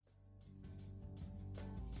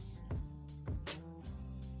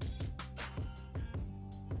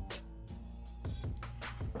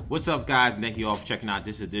What's up, guys? Thank you all for checking out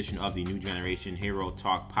this edition of the New Generation Hero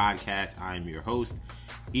Talk podcast. I'm your host,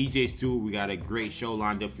 EJ Stewart. We got a great show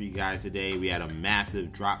lined up for you guys today. We had a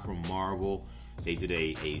massive drop from Marvel. They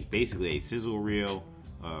did basically a sizzle reel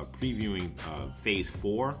previewing Phase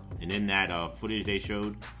 4, and in that footage they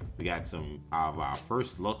showed, we got some of our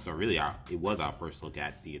first looks, or really it was our first look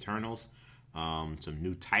at the Eternals. Some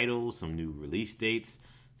new titles, some new release dates.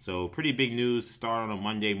 So pretty big news to start on a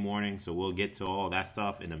Monday morning, so we'll get to all that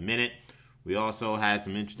stuff in a minute. We also had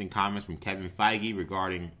some interesting comments from Kevin Feige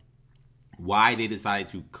regarding why they decided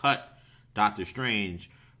to cut Doctor Strange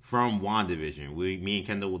from WandaVision. Me and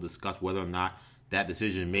Kendall will discuss whether or not that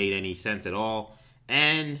decision made any sense at all.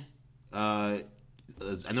 And I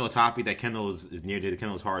know a topic that Kendall is near to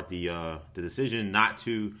Kendall's heart, the decision not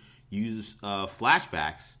to use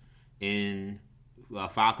flashbacks in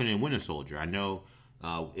Falcon and Winter Soldier. I know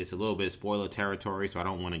it's a little bit of spoiler territory, so I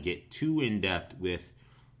don't want to get too in-depth with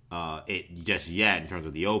it just yet in terms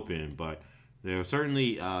of the open, but there are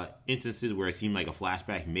certainly instances where it seemed like a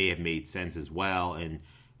flashback may have made sense as well, and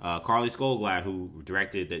Carly Skoglund, who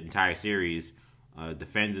directed the entire series,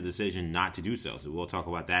 defends the decision not to do so. So we'll talk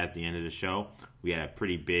about that at the end of the show. We had a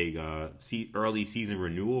pretty big early season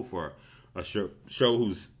renewal for a show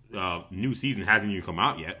whose new season hasn't even come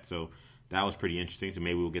out yet, so that was pretty interesting, so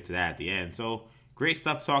maybe we'll get to that at the end. So great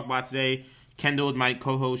stuff to talk about today. Kendall, my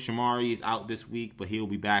co-host Shamari, is out this week, but he'll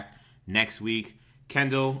be back next week.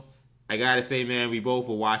 Kendall, I gotta say, man, we both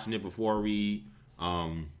were watching it before we got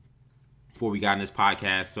in this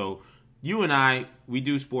podcast. So you and I, we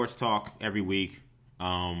do sports talk every week.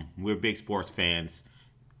 We're big sports fans.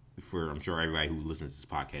 I'm sure everybody who listens to this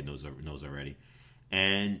podcast knows already.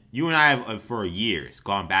 And you and I have, for years,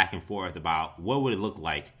 gone back and forth about what would it look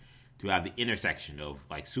like to have the intersection of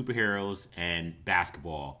like superheroes and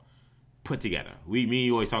basketball put together. Me and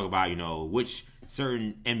you always talk about, which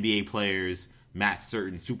certain NBA players match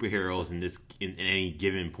certain superheroes in any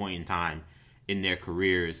given point in time in their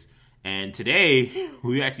careers. And today,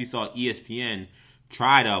 we actually saw ESPN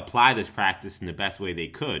try to apply this practice in the best way they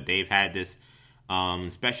could. They've had this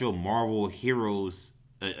special Marvel Heroes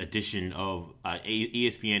edition of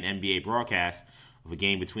ESPN NBA broadcast of a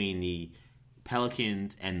game between the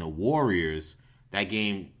Pelicans and the Warriors. That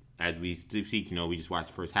game, as we speak, we just watched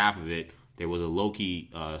the first half of it. There was a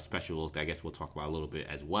Loki special that I guess we'll talk about a little bit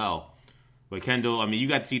as well. But Kendall, you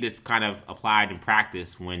got to see this kind of applied in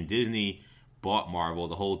practice when Disney bought Marvel.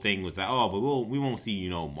 The whole thing was like, but we won't see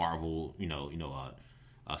Marvel,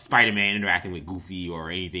 Spider-Man interacting with Goofy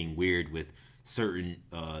or anything weird with certain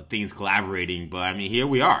things collaborating. But here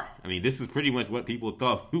we are. This is pretty much what people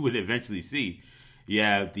thought we would eventually see. You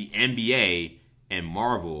have the NBA and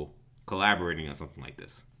Marvel collaborating on something like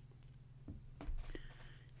this.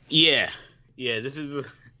 Yeah. This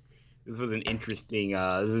was an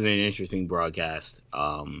interesting broadcast.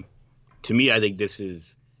 To me, I think this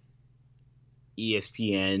is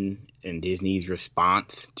ESPN and Disney's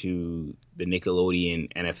response to the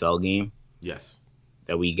Nickelodeon NFL game. Yes,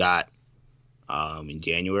 that we got in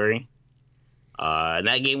January.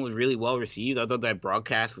 That game was really well received. I thought that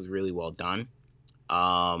broadcast was really well done.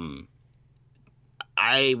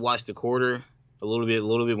 I watched a little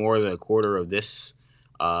bit more than a quarter of this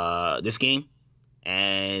game,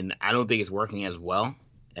 and I don't think it's working as well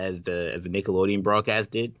as the Nickelodeon broadcast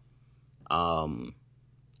did. I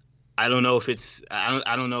don't know if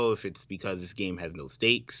it's because this game has no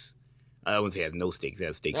stakes. I wouldn't say it has no stakes. It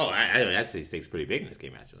has stakes. Oh, I'd say stakes pretty big in this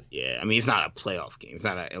game, actually. Yeah, it's not a playoff game. It's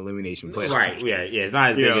not an elimination playoff. Right? Game. Yeah. It's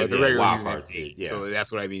not as big as the wild card seed. Yeah. So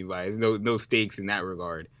that's what I mean by no stakes in that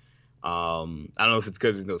regard. I don't know if it's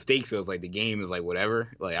because there's no stakes, so it's like the game is like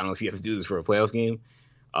whatever. Like I don't know if you have to do this for a playoff game,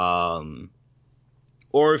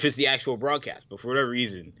 or if it's the actual broadcast. But for whatever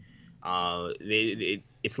reason,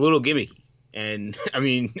 it's a little gimmicky. And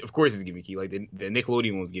of course it's gimmicky. Like the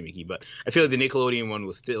Nickelodeon one was gimmicky, but I feel like the Nickelodeon one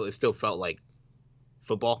was still felt like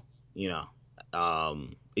football.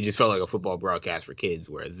 It just felt like a football broadcast for kids,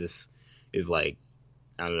 whereas this is like,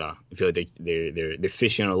 I don't know. I feel like they're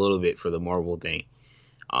fishing a little bit for the Marvel thing.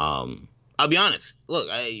 I'll be honest. Look,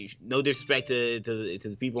 no disrespect to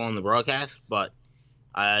the people on the broadcast, but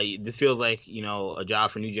this feels like a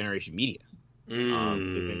job for New Generation Media.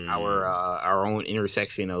 Our own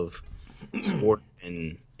intersection of sport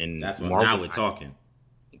and that's what Marvel now we're talking.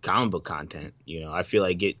 Comic book content. I feel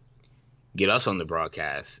like get us on the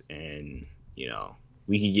broadcast, and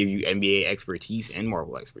we can give you NBA expertise and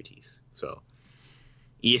Marvel expertise. So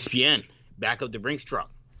ESPN, back up the Brinks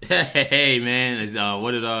truck. Hey man,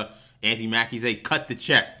 what did Anthony Mackie say? Cut the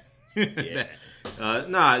check. Yeah.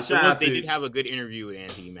 Shout out they did have a good interview with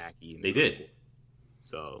Anthony Mackie. They did.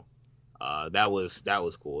 So That was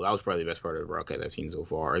cool. That was probably the best part of the broadcast I've seen so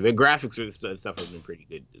far. The graphics and stuff have been pretty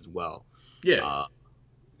good as well. Yeah.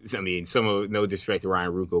 I mean, no disrespect to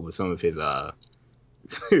Ryan Rucco, but some of his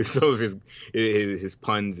his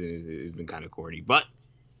puns has been kind of corny. But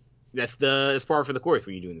that's par for the course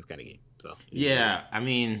when you're doing this kind of game. So yeah, I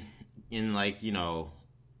mean,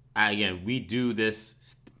 again, we do this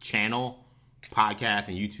channel, podcast,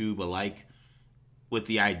 and YouTube alike with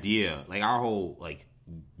the idea, like our whole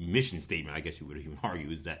mission statement, I guess you would even argue,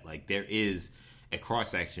 is that there is a cross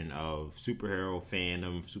section of superhero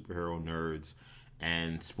fandom, superhero nerds,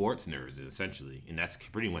 and sports nerds essentially, and that's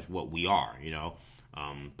pretty much what we are.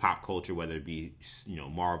 Pop culture, whether it be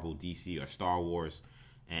Marvel, DC, or Star Wars,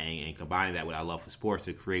 and combining that with our love for sports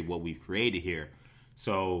to create what we've created here.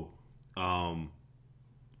 So,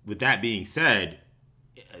 with that being said,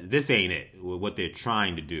 this ain't it. What they're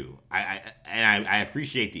trying to do, I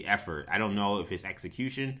appreciate the effort. I don't know if it's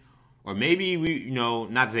execution, or maybe we,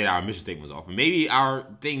 not to say that our mission statement was off, but maybe our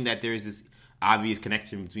thing that there's this obvious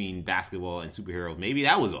connection between basketball and superheroes, maybe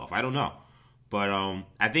that was off. I don't know. But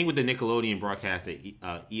I think with the Nickelodeon broadcast that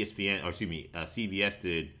CBS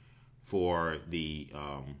did for the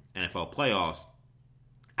NFL playoffs,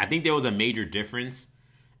 I think there was a major difference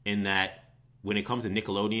in that when it comes to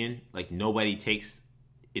Nickelodeon, nobody takes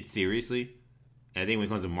it seriously. And I think when it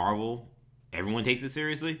comes to Marvel, everyone takes it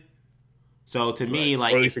seriously. So to me, or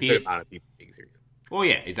at least a good amount of people take it seriously. Oh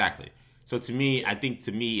yeah, exactly. So to me,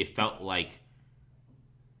 it felt like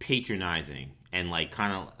patronizing and it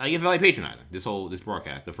felt like patronizing. This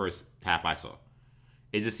broadcast, the first half I saw,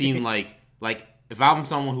 it just seemed like if I'm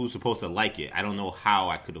someone who's supposed to like it, I don't know how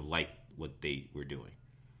I could have liked what they were doing.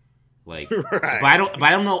 Right. But I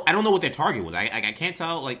don't know what their target was. I can't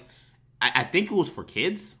tell. I think it was for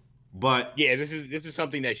kids, but yeah, this is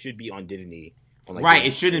something that should be on Disney. Right,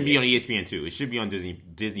 it shouldn't be on ESPN2. It should be on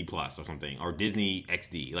Disney Plus or something, or Disney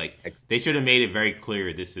XD. They should have made it very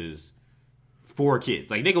clear this is for kids.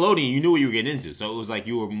 Nickelodeon, you knew what you were getting into, so it was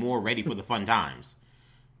you were more ready for the fun times.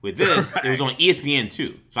 With this, it was on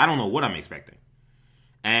ESPN2, so I don't know what I'm expecting.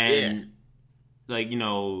 And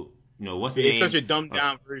what's the name? It's such a dumbed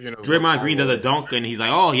down version of Draymond Green does a dunk, and he's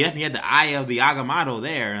like, "Oh, he definitely had the eye of the Agamotto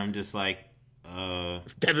there," and I'm just like, that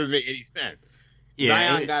doesn't make any sense.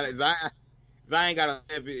 Yeah, Zion got on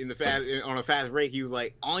a fast break. He was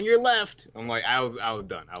like, "On your left." I'm like, I was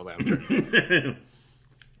done. I was like, I'm turning.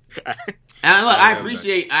 And I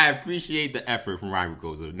appreciate the effort from Ryan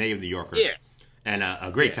Rucco, a native New Yorker. Yeah. And a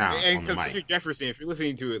great talent on the mic. Richard Jefferson, if you're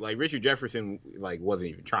listening to it, Richard Jefferson, wasn't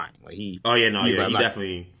even trying. He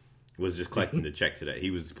definitely was just collecting the check today. He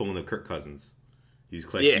was pulling the Kirk Cousins. He was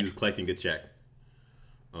collecting a check,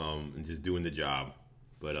 and just doing the job.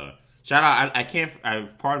 But shout out!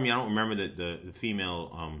 Pardon me, I don't remember the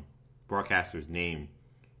female broadcaster's name,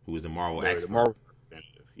 who was the Marvel expert. The Marvel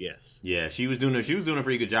representative, yes. Yeah, she was doing a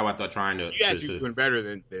pretty good job. I thought trying to. Yeah, she was doing better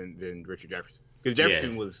than Richard Jefferson, because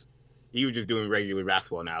Jefferson was. He was just doing regular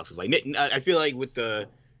basketball analysis. I feel like with the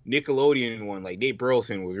Nickelodeon one, Nate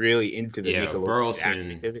Burleson was really into the Nickelodeon.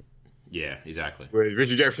 Burleson. Yeah, exactly. Whereas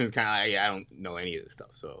Richard Jefferson's kind of I don't know any of this stuff,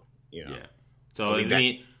 so Yeah. So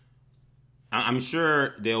I'm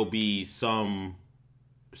sure there'll be some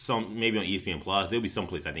maybe on ESPN Plus. There'll be some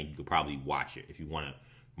place I think you could probably watch it if you want to.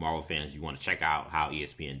 Marvel fans, you want to check out how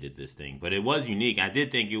ESPN did this thing, but it was unique. I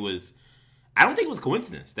did think it was. I don't think it was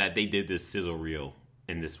coincidence that they did this sizzle reel.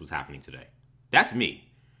 And this was happening today. That's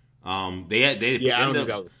me.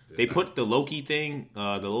 They put the Loki thing,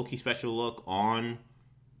 the Loki special look on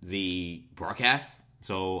the broadcast.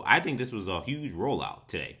 So I think this was a huge rollout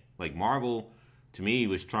today. Marvel, to me,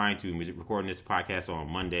 was trying to recording this podcast on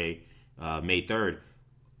Monday, May 3rd.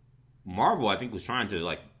 Marvel, I think, was trying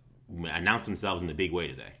to announce themselves in a big way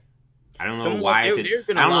today. I don't know why. I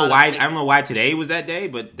don't know why today was that day,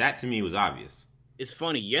 but that to me was obvious. It's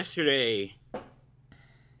funny. Yesterday.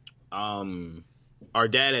 Our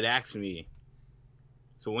dad had asked me,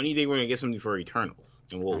 so when do you think we're gonna get something for Eternals?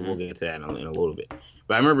 And we'll get to that in a little bit.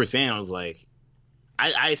 But I remember saying, I was like,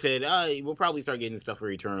 I said, we'll probably start getting stuff for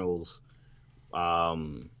Eternals,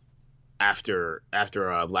 after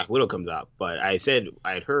Black Widow comes out. But I said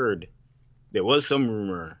I had heard there was some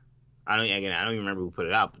rumor. I don't even remember who put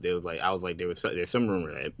it out. But there's some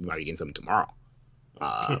rumor that we might be getting something tomorrow.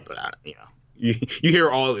 But You hear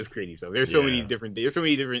all this crazy stuff. There's so many different things.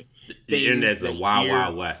 The internet's a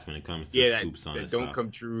wild west when it comes to scoops on that don't stuff.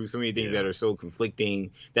 Come true. So many things that are so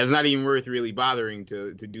conflicting that's not even worth really bothering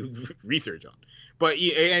to do research on. But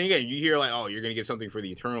and again, you hear you're gonna get something for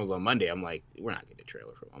the Eternals on Monday. I'm like, we're not getting a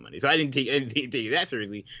trailer for on Monday. So I didn't take it that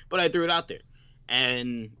seriously, but I threw it out there.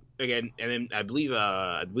 And again, and then I believe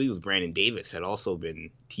it was Brandon Davis had also been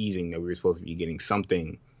teasing that we were supposed to be getting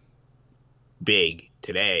something big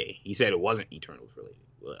today. He said it wasn't Eternals related,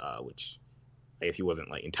 which I guess he wasn't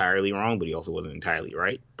like entirely wrong, but he also wasn't entirely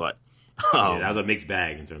right. But yeah, that was a mixed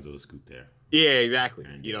bag in terms of the scoop there. Yeah, exactly.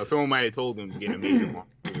 And you know, someone might have told him to get a major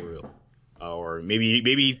Marvel reel, or maybe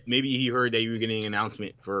he heard that you were getting an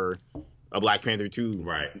announcement for a Black Panther 2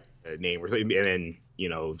 name or something, and then you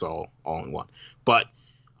know it was all in one. But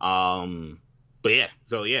yeah,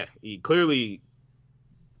 so yeah, clearly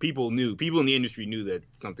people in the industry knew that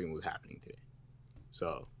something was happening today.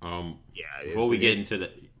 So yeah. Before we get into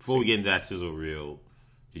that sizzle reel,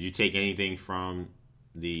 did you take anything from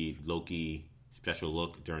the Loki special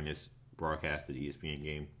look during this broadcast of the ESPN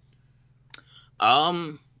game?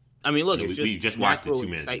 I mean, look, we just watched it 2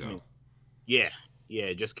 minutes ago. Yeah,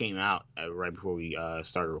 it just came out right before we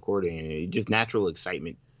started recording, and it just natural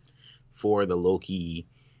excitement for the Loki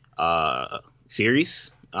series.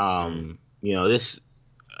 You know, this.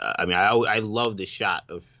 I mean, I love the shot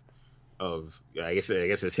of I guess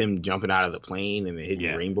it's him jumping out of the plane and then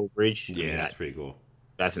hitting the Rainbow Bridge. Yeah, I mean, that's pretty cool.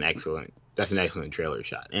 That's an excellent trailer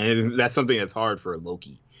shot, and that's something that's hard for a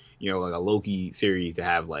Loki. You know, like a Loki series to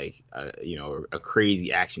have like a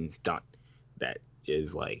crazy action stunt that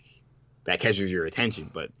is like that catches your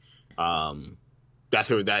attention. But that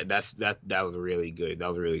was a really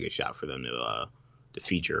good shot for them to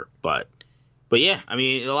feature. But yeah, I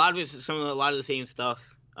mean a lot of the same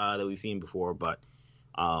stuff that we've seen before. But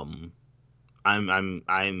I'm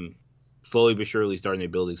slowly but surely starting to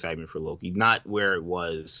build excitement for Loki. Not where it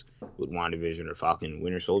was with WandaVision or Falcon and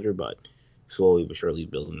Winter Soldier, but slowly but surely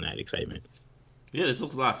building that excitement. Yeah, this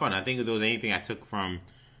looks a lot of fun. I think if there was anything I took from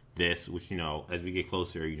this, which, you know, as we get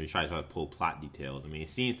closer, try to pull plot details. I mean, it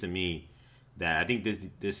seems to me that I think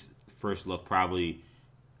this first look probably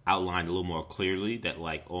outlined a little more clearly that,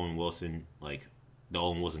 like, Owen Wilson, like, the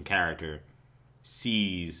Owen Wilson character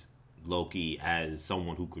sees Loki as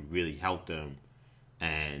someone who could really help them,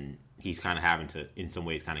 and he's kind of having to, in some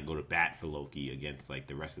ways, kind of go to bat for Loki against, like,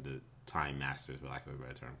 the rest of the Time Masters, for lack of a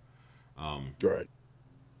better term. Right.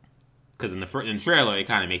 Because in the trailer, it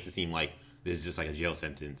kind of makes it seem like this is just like a jail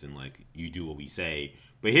sentence and like you do what we say.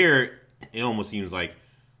 But here, it almost seems like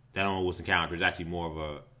that Owen Wilson character is actually more of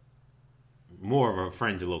a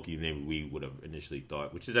friend to Loki than we would have initially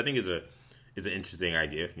thought. Which is, I think, is an interesting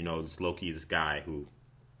idea. You know, this Loki is this guy who,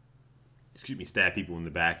 stabbed people in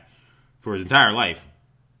the back for his entire life,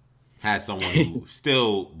 has someone who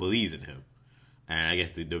still believes in him. And I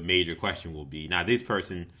guess the major question will be, now this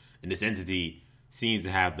person and this entity seems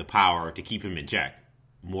to have the power to keep him in check,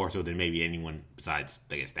 more so than maybe anyone besides,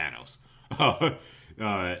 I guess, Thanos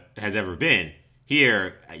has ever been.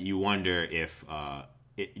 Here, you wonder if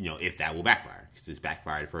if that will backfire, because it's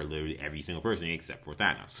backfired for literally every single person except for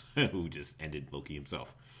Thanos, who just ended Loki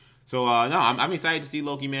himself. So no, I'm excited to see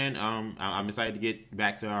Loki, man. I'm excited to get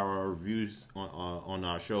back to our reviews on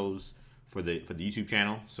our shows for the YouTube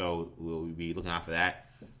channel. So we'll be looking out for that.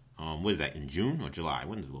 What is that, in June or July?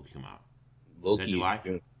 When does Loki come out? Loki, is that July?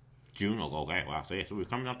 June? Oh, okay, wow. So yeah, so we're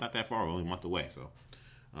coming up not that far. We're only a month away. So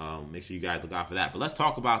make sure you guys look out for that. But let's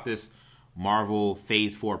talk about this Marvel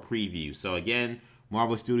Phase 4 preview. So again,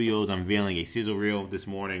 Marvel Studios unveiling a sizzle reel this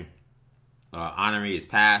morning, honoring its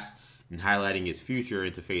past and highlighting its future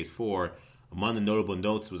into Phase 4. Among the notable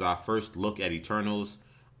notes was our first look at Eternals.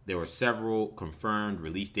 There were several confirmed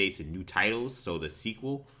release dates and new titles. So the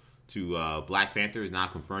sequel to Black Panther is now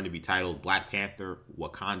confirmed to be titled Black Panther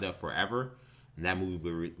Wakanda Forever. And that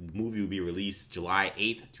movie will be released July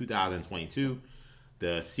 8th, 2022.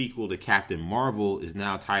 The sequel to Captain Marvel is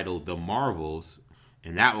now titled The Marvels,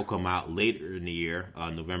 and that will come out later in the year,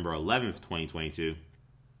 November 11th, 2022.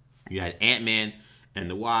 You had Ant-Man and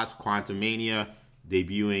the Wasp: Quantumania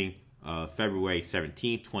debuting February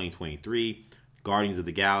 17th, 2023. Guardians of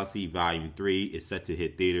the Galaxy Volume 3 is set to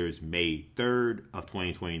hit theaters May 3rd of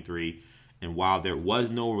 2023. And while there was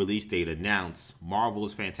no release date announced,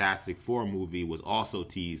 Marvel's Fantastic Four movie was also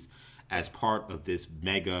teased as part of this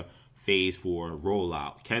mega Phase 4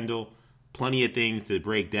 rollout. Kendall, plenty of things to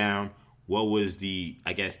break down. What was the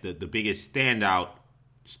biggest standout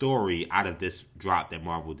story out of this drop that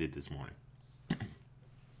Marvel did this morning?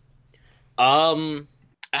 I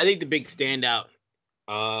think the big standout,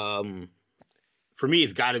 for me,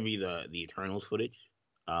 it's got to be the Eternals footage.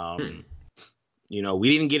 You know, we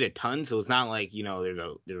didn't get a ton, so it's not like, you know,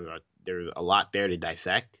 there's a lot there to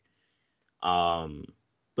dissect. But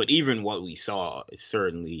even what we saw is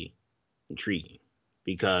certainly intriguing,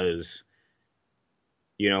 because,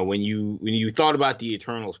 you know, when you thought about the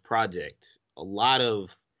Eternals project, a lot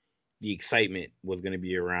of the excitement was going to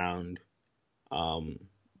be around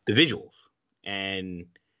the visuals, and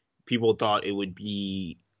people thought it would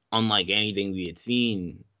be unlike anything we had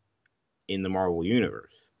seen in the Marvel universe.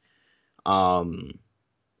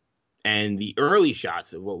 And the early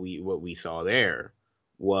shots of what we saw there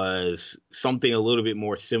was something a little bit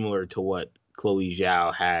more similar to what Chloe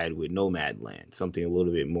Zhao had with Nomadland, something a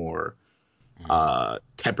little bit more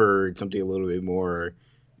tempered, something a little bit more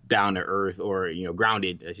down to earth, or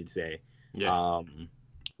grounded, I should say. Yeah.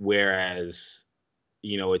 Whereas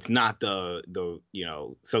it's not the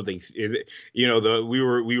something we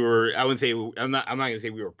were I wouldn't say I'm not gonna say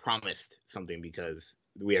we were promised something, because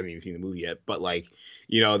we haven't even seen the movie yet, but like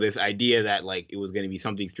this idea that like it was going to be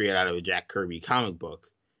something straight out of a Jack Kirby comic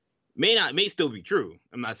book may still be true.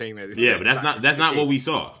 I'm not saying that. Yeah, but that's not what we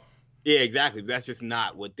saw. Yeah, exactly. But that's just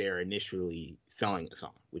not what they're initially selling us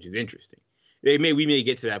on, which is interesting. We may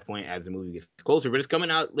get to that point as the movie gets closer, but it's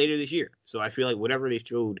coming out later this year. So I feel like whatever they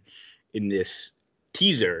showed in this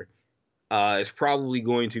teaser is probably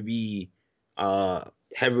going to be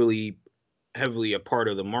heavily a part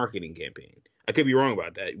of the marketing campaign. I could be wrong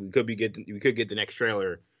about that. We could get the next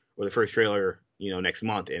trailer or the first trailer, next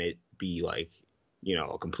month, and it be like,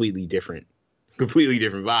 a completely different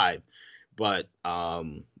vibe. But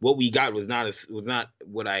what we got was not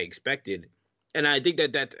what I expected, and I think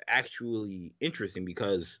that that's actually interesting,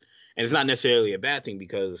 because, and it's not necessarily a bad thing,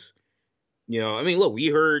 because, look, we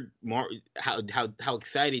heard how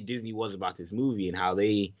excited Disney was about this movie, and how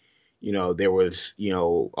they, there was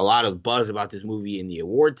a lot of buzz about this movie in the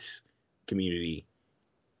awards community.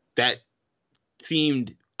 That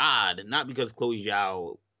seemed odd, not because Chloe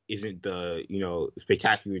Zhao isn't the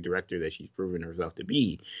spectacular director that she's proven herself to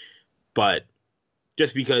be, but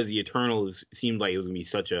just because the Eternals seemed like it was gonna be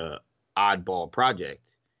such a oddball project,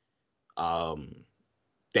 that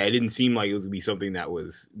it didn't seem like it was gonna be something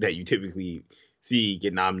that you typically see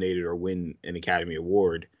get nominated or win an Academy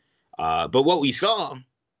Award. But what we saw,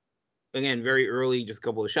 again, very early, just a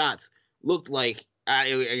couple of shots, looked like,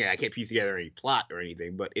 I can't piece together any plot or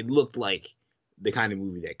anything, but it looked like the kind of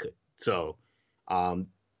movie that could. So, that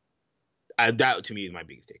to me is my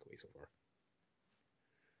biggest takeaway so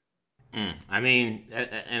far. I mean,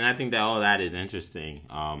 and I think that all that is interesting.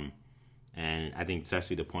 And I think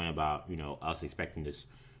especially the point about us expecting this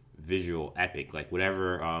visual epic, like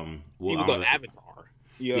whatever. Even though Avatar.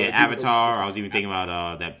 Avatar. I was even thinking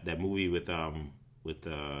about that movie with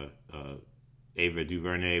Ava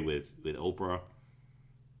DuVernay with Oprah.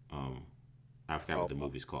 I forgot what the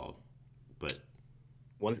movie's called, but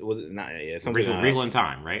was it not? Yeah, something. Wrinkle in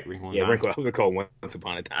Time, right? Wrinkle in Time. I was called Once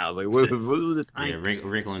Upon a Time. I was like, what was the time? Yeah,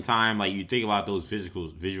 Wrinkle in Time. Like, you think about those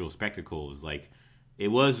visual spectacles. Like, it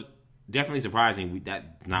was definitely surprising.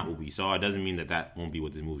 That's not what we saw. It doesn't mean that won't be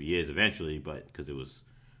what this movie is eventually, but because it was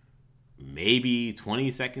maybe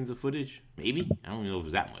 20 seconds of footage, maybe, I don't know if it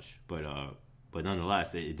was that much, but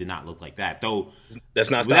nonetheless, it did not look like that. Though, that's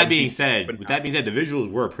not. With that being said, the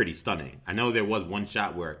visuals were pretty stunning. I know there was one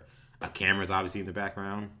shot where a camera's obviously in the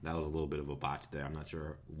background. That was a little bit of a botch there. I'm not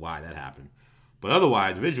sure why that happened, but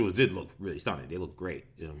otherwise, the visuals did look really stunning. They look great.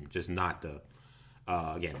 Just not the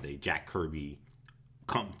the Jack Kirby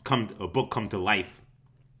come to life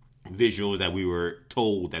visuals that we were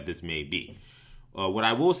told that this may be. What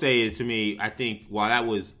I will say is, to me, I think while that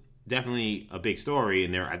was definitely a big story,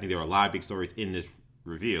 and I think there are a lot of big stories in this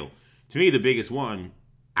reveal. To me, the biggest one,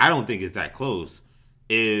 I don't think it's that close,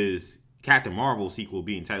 is Captain Marvel sequel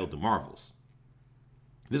being titled The Marvels.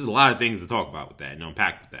 There's a lot of things to talk about with that and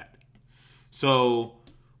unpack with that. So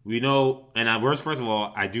we know, and first of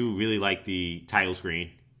all, I do really like the title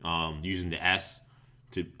screen, using the S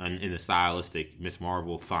in the stylistic Miss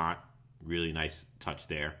Marvel font. Really nice touch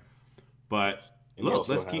there. But look,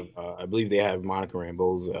 let's keep. I believe they have Monica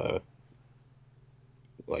Rambeau's.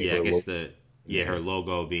 Her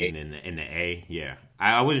logo being in the A. Yeah,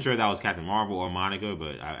 I wasn't sure if that was Captain Marvel or Monica,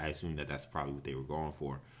 but I assume that that's probably what they were going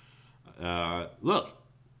for. Look,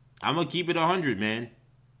 I'm gonna keep it 100, man.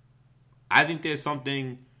 I think there's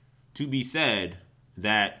something to be said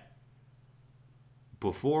that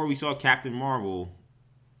before we saw Captain Marvel,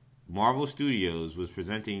 Marvel Studios was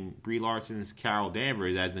presenting Brie Larson's Carol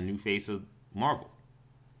Danvers as the new face of Marvel.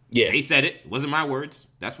 Yeah. They said it. It wasn't my words.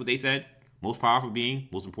 That's what they said. Most powerful being,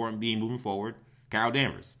 most important being moving forward, Carol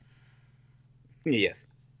Danvers. Yes.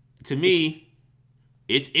 To me,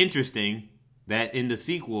 it's interesting that in the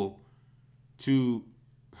sequel to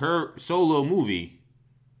her solo movie,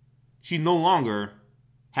 she no longer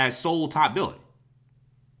has sole top billing.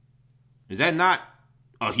 Is that not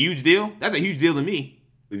a huge deal? That's a huge deal to me.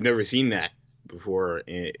 We've never seen that before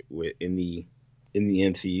in the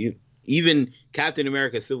MCU. Even Captain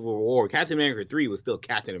America: Civil War, Captain America 3 was still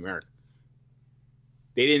Captain America.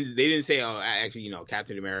 They didn't say, oh, actually,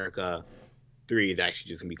 Captain America 3 is actually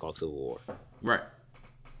just gonna be called Civil War. Right.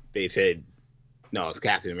 They said, no, it's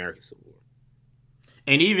Captain America Civil War.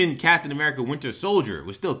 And even Captain America Winter Soldier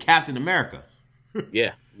was still Captain America.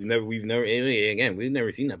 Yeah, we've never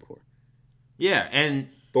seen that before. Yeah, and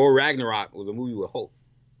Thor Ragnarok was a movie with Hulk.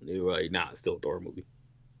 They were like, nah, it's still a Thor movie.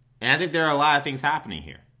 And I think there are a lot of things happening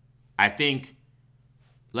here. I think,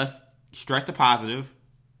 let's stress the positive.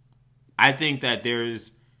 I think that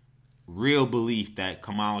there's real belief that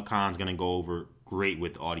Kamala Khan's going to go over great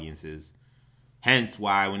with audiences. Hence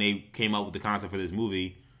why when they came up with the concept for this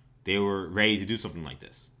movie, they were ready to do something like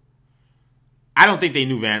this. I don't think they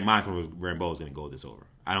knew Monica Rambeau was going to go this over.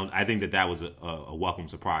 I think that was a welcome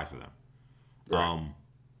surprise for them. Right.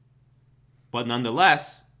 But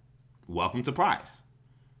nonetheless, welcome surprise.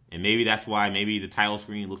 And maybe that's why maybe the title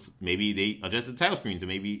screen maybe they adjusted the title screen to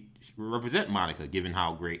maybe represent Monica, given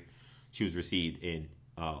how great she was received in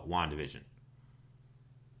WandaVision.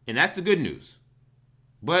 And that's the good news.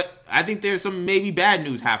 But I think there's some maybe bad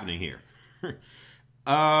news happening here.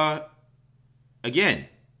 Again,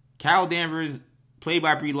 Carol Danvers, played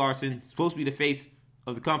by Brie Larson, supposed to be the face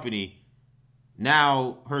of the company.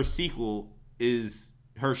 Now her sequel is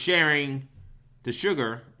her sharing the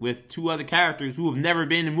sugar with two other characters who have never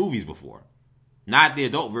been in movies before. Not the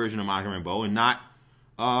adult version of Monica Rambeau and not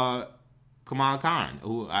Kamala Khan,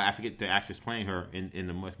 who I forget the actress playing her in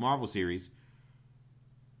the Marvel series.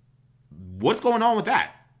 What's going on with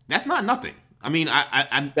that? That's not nothing. I mean,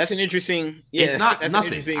 I'm. That's an interesting. Yeah, it's not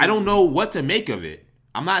nothing. I don't know what to make of it.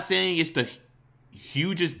 I'm not saying it's the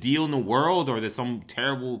hugest deal in the world or there's some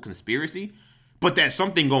terrible conspiracy, but there's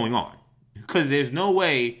something going on. Because there's no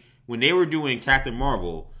way when they were doing Captain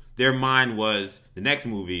Marvel, their mind was the next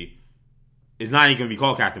movie is not even going to be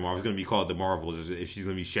called Captain Marvel. It's going to be called The Marvels if she's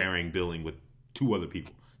going to be sharing billing with two other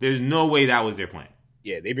people. There's no way that was their plan.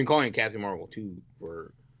 Yeah, they've been calling it Captain Marvel 2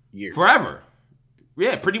 for years. Forever.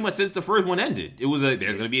 Yeah, pretty much since the first one ended. It was there's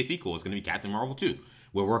going to be a sequel. It's going to be Captain Marvel 2.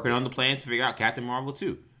 We're working on the plan to figure out Captain Marvel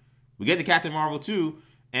 2. We get to Captain Marvel 2,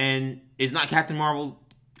 and it's not Captain Marvel.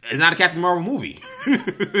 It's not a Captain Marvel movie.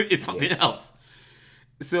 It's something else.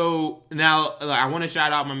 So now I want to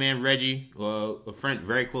shout out my man Reggie, a friend,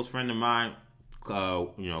 very close friend of mine,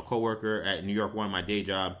 coworker at New York One, my day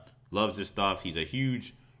job. Loves his stuff. He's a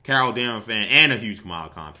huge Carol Danvers fan and a huge Kamala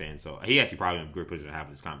Khan fan. So he actually probably in a good position to have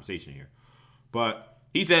this conversation here. But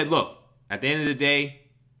he said, look, at the end of the day,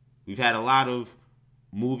 we've had a lot of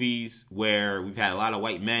movies where we've had a lot of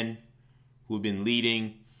white men who've been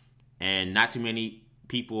leading and not too many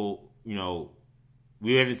people,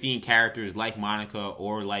 we haven't seen characters like Monica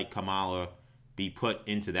or like Kamala be put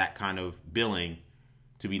into that kind of billing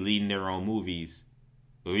to be leading their own movies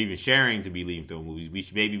or even sharing to be leading their own movies.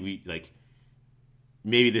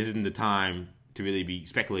 Maybe this isn't the time to really be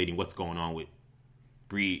speculating what's going on with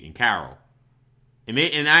Brie and Carol.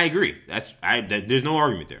 And I agree. There's no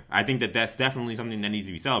argument there. I think that that's definitely something that needs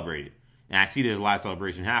to be celebrated. And I see there's a lot of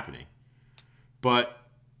celebration happening. But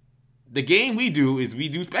the game we do is we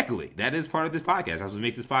do speculate. That is part of this podcast. That's what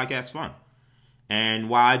makes this podcast fun. And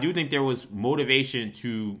while I do think there was motivation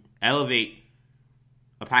to elevate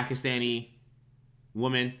a Pakistani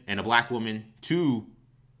woman and a black woman to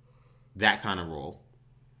that kind of role,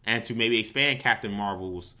 and to maybe expand Captain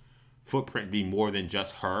Marvel's footprint, be more than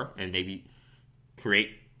just her, and maybe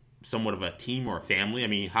create somewhat of a team or a family. I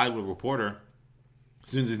mean, Hollywood Reporter, as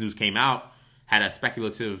soon as this news came out, had a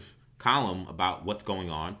speculative column about what's going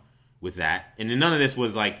on with that. And then none of this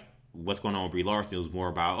was like what's going on with Brie Larson. It was more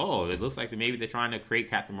about, it looks like maybe they're trying to create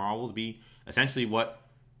Captain Marvel to be essentially what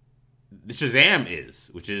the Shazam is,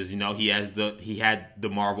 which is, he had the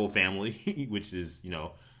Marvel family, which is,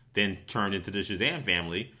 then turned into the Shazam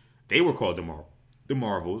family. They were called the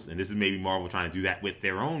Marvels, and this is maybe Marvel trying to do that with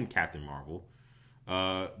their own Captain Marvel.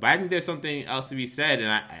 But I think there's something else to be said, and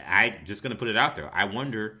I just going to put it out there. I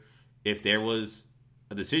wonder if there was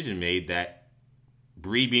a decision made that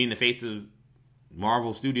Brie being the face of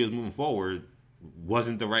Marvel Studios moving forward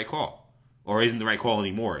wasn't the right call, or isn't the right call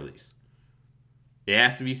anymore, at least. It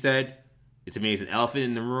has to be said. It's an elephant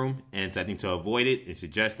in the room, and I think to avoid it and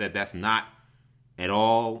suggest that that's not at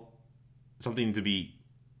all something to be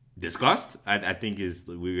discussed, I think is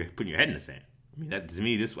we're putting your head in the sand. I mean, that to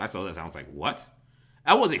me, I saw this, I was like, what?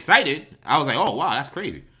 I was excited. I was like, oh, wow, that's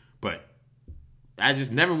crazy. But I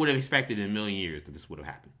just never would have expected in a million years that this would have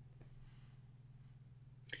happened.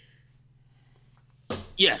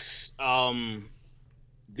 Yes. That's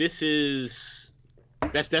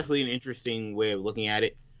definitely an interesting way of looking at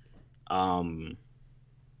it. From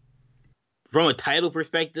a title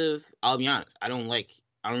perspective, I'll be honest, I don't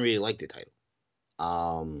really like the title.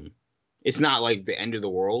 It's not like the end of the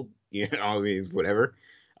world, you know. I mean, it's whatever.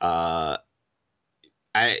 Uh,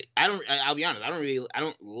 I'll be honest. I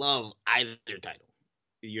don't love either title.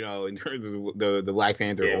 You know, in terms of the Black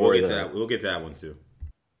Panther Yeah, we'll or get to the that. We'll get to that one too.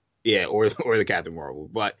 yeah or the Captain Marvel.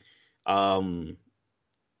 But um,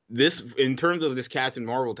 this in terms of this Captain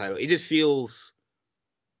Marvel title, it just feels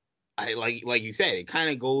like you said, it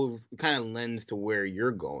kind of lends to where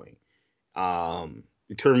you're going.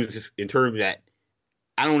 In terms that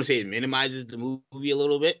I don't want to say it minimizes the movie a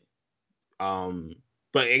little bit. Um,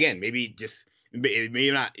 but again, it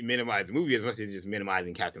may not minimize the movie as much as just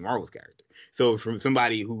minimizing Captain Marvel's character. So from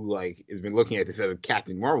somebody who like has been looking at this as a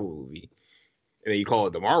Captain Marvel movie, and then you call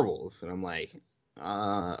it the Marvels, and I'm like,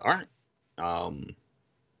 all right. Um,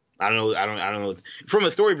 I don't know. From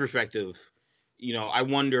a story perspective, you know, I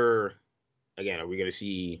wonder. Again, are we going to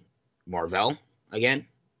see Marvel again?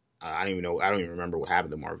 I don't even know. I don't even remember what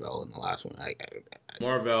happened to Marvel in the last one.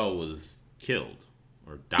 Marvel was killed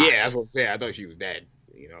or Yeah, died. that's what I'm saying. I thought she was dead.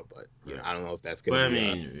 You know, but you know, Right. I don't know if that's going But to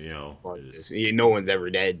I be mean, you know, part of this. it's, No one's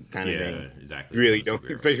ever dead, kind of yeah, thing. exactly. You You really know,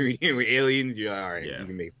 don't, especially superheroes. when you're dealing with aliens. You're like, all right, Yeah. you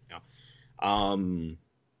can make.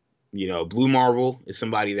 You know, Blue Marvel is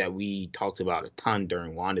somebody that we talked about a ton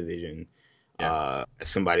during WandaVision. Yeah. As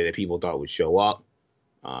somebody that people thought would show up.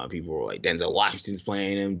 People were like, Denzel Washington's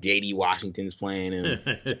playing him, J.D. Washington's playing him.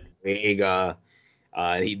 Big,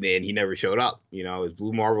 he never showed up. You know, is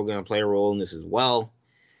Blue Marvel going to play a role in this as well?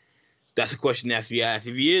 That's a question that has to be asked.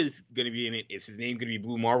 If he is going to be in it, is his name going to be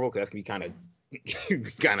Blue Marvel? Because that's going to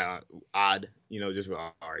be kind of odd. You know, just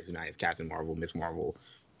all right, so now you have Captain Marvel, Miss Marvel,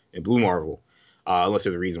 and Blue Marvel, unless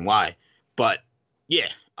there's a reason why. But yeah,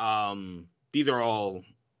 these are all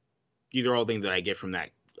things that I get from that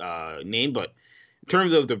name. But in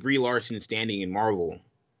terms of the Brie Larson standing in Marvel,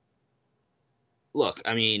 look,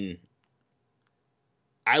 I mean,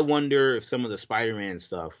 I wonder if some of the Spider-Man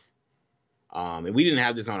stuff, and we didn't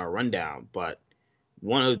have this on our rundown, but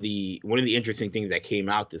one of the interesting things that came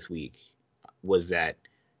out this week was that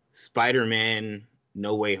Spider-Man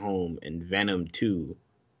No Way Home and Venom 2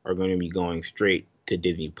 are going to be going straight to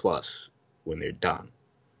Disney Plus when they're done.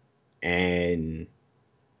 And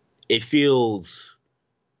it feels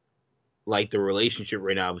like the relationship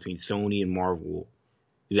right now between Sony and Marvel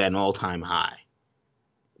is at an all-time high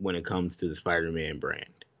when it comes to the Spider-Man brand.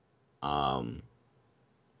 Um,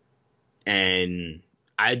 and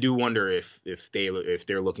I do wonder if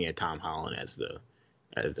they're looking at Tom Holland as the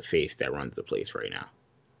face that runs the place right now.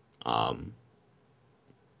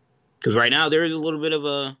 Because right now there is a little bit of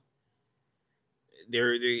a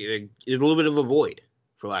there is a little bit of a void,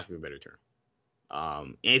 for lack of a better term.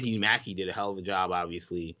 Anthony Mackie did a hell of a job,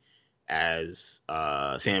 obviously, as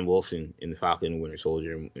Sam Wilson in the Falcon and Winter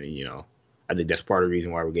Soldier. And, you know, I think that's part of the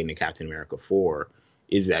reason why we're getting to Captain America 4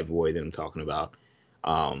 is that void that I'm talking about.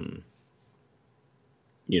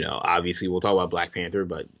 You know, obviously we'll talk about Black Panther,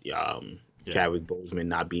 but Yeah. Chadwick Boseman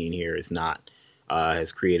not being here is not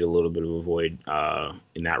has created a little bit of a void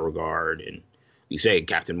in that regard. And you say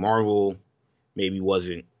Captain Marvel maybe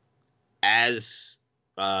wasn't as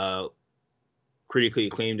critically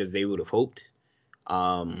acclaimed as they would have hoped.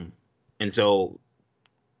 And so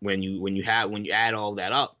when you add all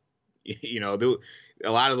that up, you know,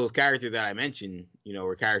 a lot of those characters that I mentioned, you know,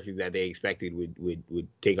 were characters that they expected would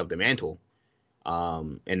take up the mantle.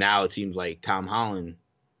 And now it seems like Tom Holland,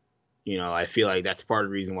 you know, I feel like that's part of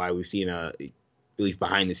the reason why we've seen at least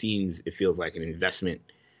behind the scenes, it feels like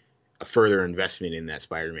a further investment in that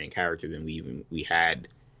Spider-Man character than we had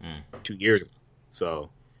 2 years ago. So,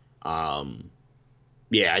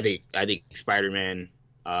 yeah, I think Spider-Man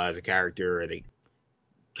as a character, I think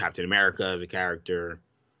Captain America as a character,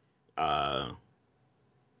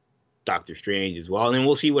 Doctor Strange as well, and then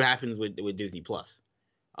we'll see what happens with Disney Plus.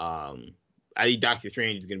 I think Doctor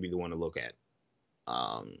Strange is going to be the one to look at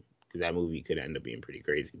because that movie could end up being pretty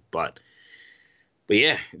crazy. But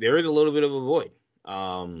yeah, there is a little bit of a void.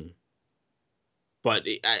 But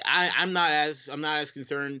I'm not as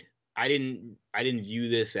concerned. I didn't view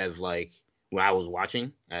this as like when I was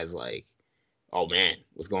watching as like, oh man,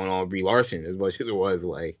 what's going on with Brie Larson, as much as it was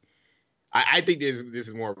like I think this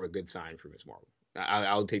is more of a good sign for Miss Marvel.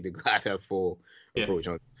 I'll take the glass half full Yeah. approach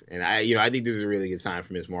on this, and I think this is a really good sign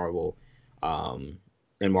for Miss Marvel, and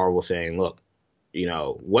Marvel saying, look, you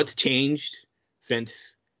know what's changed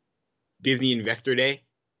since Disney Investor Day.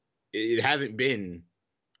 It hasn't been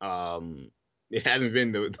the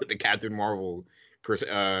Captain Marvel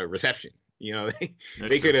reception. You know,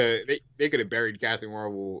 they could have buried Captain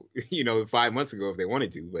Marvel, you know, 5 months ago if they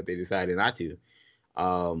wanted to, but they decided not to.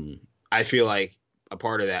 I feel like a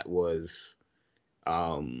part of that was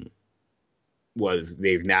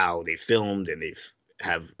they've filmed and they've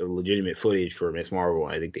have legitimate footage for Miss Marvel,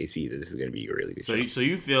 I think they see that this is going to be a really good show. So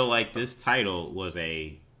you feel like this title was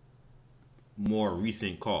a more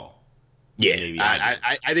recent call? Yeah, maybe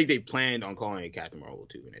I think they planned on calling it Captain Marvel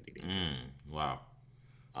too, and I think they wow.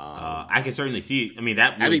 I can certainly see. I mean,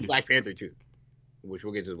 I think Black Panther too, which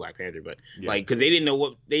we'll get to Black Panther, but like because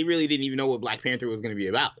they really didn't even know what Black Panther was going to be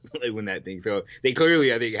about like, when that thing. So they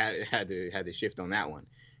clearly, I think, had to shift on that one,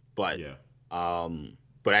 but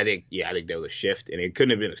but I think there was a shift, and it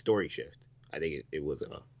couldn't have been a story shift. I think it was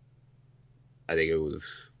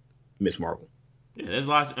Miss Marvel. Yeah, there's a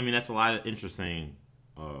lot. I mean, that's a lot of interesting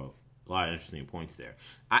points there.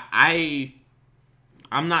 I'm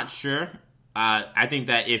not sure. I think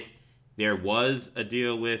that if there was a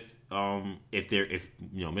deal with if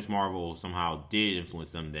Miss Marvel somehow did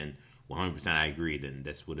influence them, then 100% I agree. Then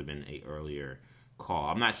this would have been a earlier call.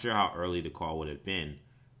 I'm not sure how early the call would have been,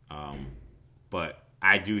 but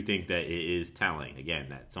I do think that it is telling again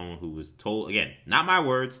that someone who was told, again, not my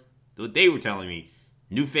words, what they were telling me,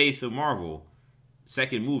 new face of Marvel,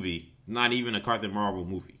 second movie, not even a Captain Marvel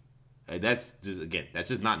movie. That's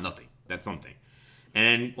just not nothing. That's something.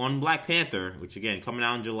 And on Black Panther, which again coming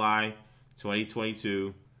out in July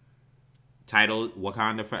 2022, titled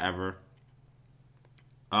Wakanda Forever.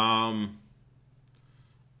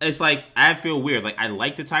 It's like I feel weird. Like I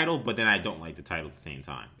like the title, but then I don't like the title at the same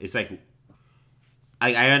time. It's like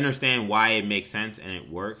I understand why it makes sense and it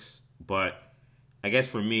works, but I guess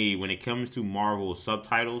for me, when it comes to Marvel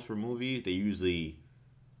subtitles for movies, they usually,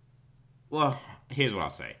 well, here's what I'll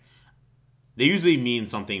say. They usually mean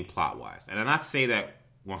something plot-wise. And I'm not to say that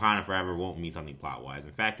Wakanda Forever won't mean something plot-wise.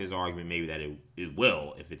 In fact, there's an argument maybe that it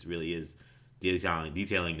will, if it really is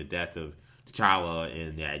detailing the death of T'Challa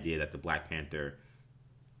and the idea that the Black Panther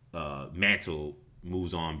mantle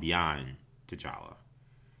moves on beyond T'Challa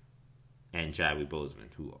and Chadwick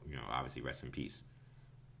Boseman, who obviously rests in peace.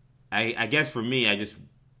 I guess for me, I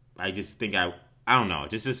just think I don't know.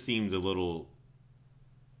 It just seems a little.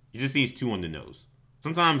 It just seems too on the nose.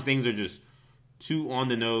 Sometimes things are just too on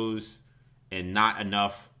the nose and not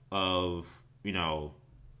enough of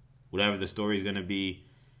whatever the story is going to be.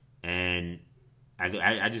 And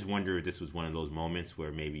I just wonder if this was one of those moments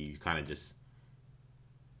where maybe you kind of just.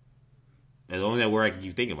 The only that word I can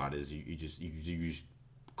keep thinking about is you just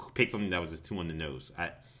pick something that was just too on the nose.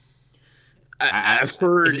 I've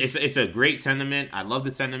heard it's a great sentiment. I love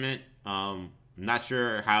the sentiment. I'm not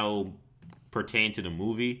sure how pertain to the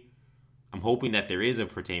movie. I'm hoping that there is a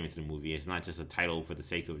pertainment to the movie. It's not just a title for the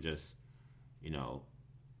sake of just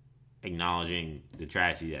acknowledging the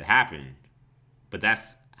tragedy that happened. But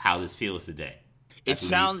that's how this feels today.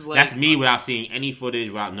 That's me without seeing any footage,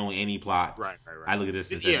 without knowing any plot. Right. I look at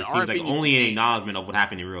this and say it seems like only an acknowledgement of what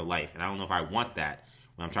happened in real life, and I don't know if I want that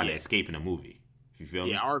when I'm trying to escape in a movie. You feel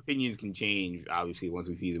me? Yeah, our opinions can change obviously once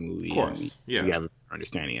we see the movie. Of course, we have an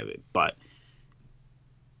understanding of it. But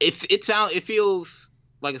it feels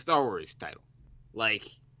like a Star Wars title, like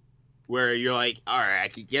where you're like, all right, I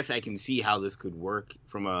guess I can see how this could work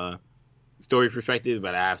from a story perspective,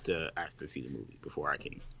 but I have to see the movie before I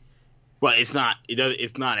can. But it's not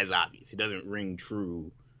as obvious. It doesn't ring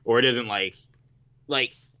true, or it doesn't like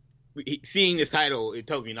seeing this title. It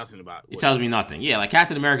tells me nothing about. It tells me nothing. Yeah, like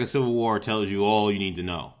Captain America: Civil War tells you all you need to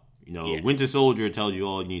know. Winter Soldier tells you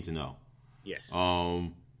all you need to know. Yes.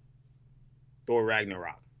 Thor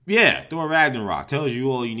Ragnarok. Yeah, Thor Ragnarok tells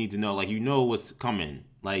you all you need to know. Like what's coming.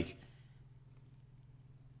 Like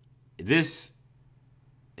this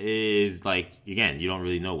is like again, you don't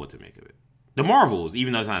really know what to make of it. The Marvels,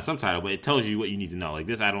 even though it's not a subtitle, but it tells you what you need to know. Like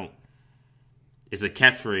this, it's a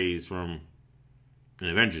catchphrase from an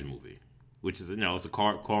Avengers movie, which is it's a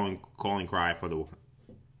calling cry for the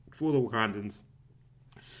Wakandans,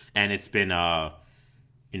 and it's been a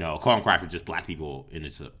calling cry for just black people in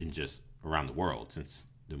just around the world since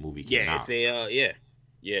the movie came out. I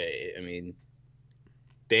mean,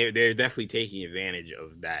 they're definitely taking advantage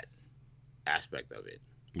of that aspect of it.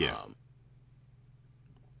 Yeah.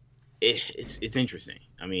 It's interesting.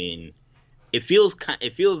 I mean, it feels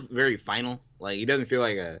very final. Like it doesn't feel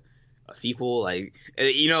like a sequel. Like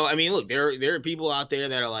I mean, look, there are people out there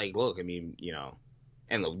that are like, look, I mean,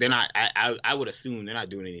 and look, they're not. I would assume they're not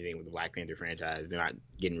doing anything with the Black Panther franchise. They're not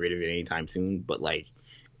getting rid of it anytime soon. But like,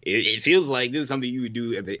 it feels like this is something you would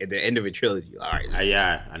do at the end of a trilogy. All right.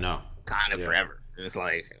 Yeah, I know. Kind of forever. And it's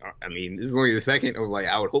like, I mean, this is only the second of like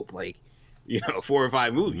I would hope 4 or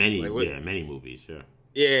 5 movies. Many movies. Sure.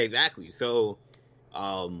 Yeah, exactly. So,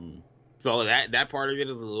 so that part of it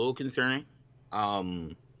is a little concerning.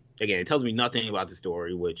 Again, it tells me nothing about the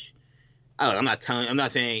story, which I'm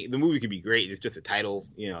not saying the movie could be great. It's just a title,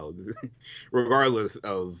 regardless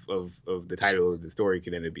of the title of the story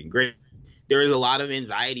could end up being great. There is a lot of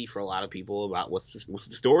anxiety for a lot of people about what's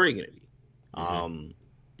the story going to be.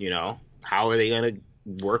 Mm-hmm. How are they going to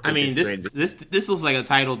work? I mean, this looks like a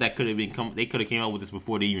title that could have they could have came up with this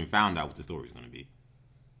before they even found out what the story was going to be.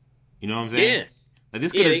 You know what I'm saying? Yeah. Like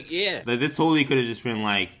this could have, like this totally could have just been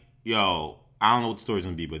like, yo, I don't know what the story's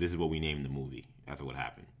going to be, but this is what we named the movie. That's what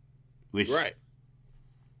happened. Which, right.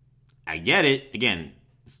 I get it. Again,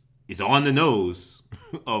 it's on the nose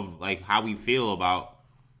of like how we feel about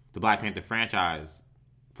the Black Panther franchise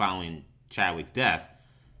following Chadwick's death.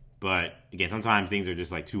 But again, sometimes things are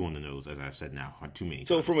just like too on the nose, as I've said now, too many times.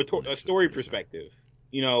 So from a story perspective,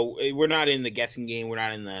 we're not in the guessing game, we're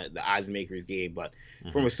not in the odds makers game, but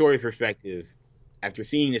from a story perspective, after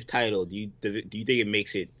seeing this title, do you think it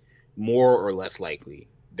makes it more or less likely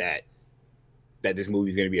that this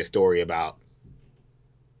movie is going to be a story about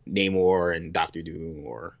Namor and Doctor Doom,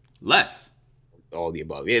 or less? All the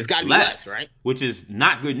above. Yeah, it's got to be less, right? Which is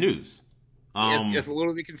not good news. It's a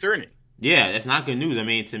little bit concerning. Yeah, that's not good news. I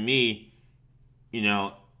mean, to me,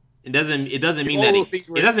 it doesn't mean that it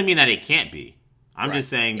doesn't mean that it can't be. I'm just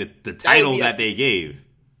saying that the title that they gave,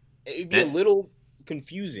 it'd be a little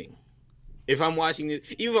confusing if I'm watching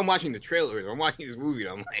this. Even if I'm watching the trailers, I'm watching this movie,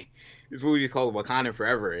 and I'm like, this movie is called Wakanda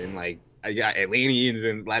Forever, and like I got Atlanteans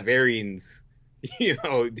and Latvians,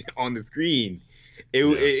 on the screen.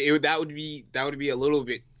 That would be a little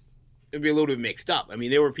bit. It'd be a little bit mixed up. I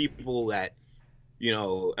mean, there were people that,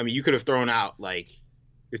 you could have thrown out like,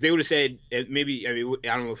 if they would have said maybe. I mean,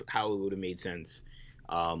 I don't know how it would have made sense.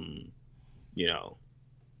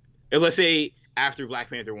 Let's say after Black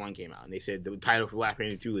Panther 1 came out and they said the title for Black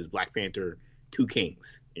Panther 2 is Black Panther Two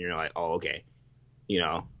Kings, and you're like, oh, okay,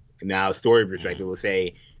 now story perspective, let's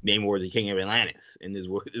say Namor the King of Atlantis, and this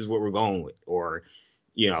is what we're going with, or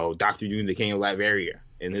Doctor Doom the King of Latveria,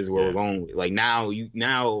 and this is where we're going with. Like now you're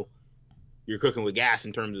cooking with gas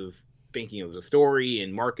in terms of thinking of the story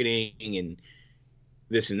and marketing and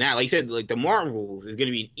this and that. Like you said, like the Marvels is going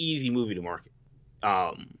to be an easy movie to market.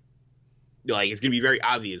 Like it's going to be very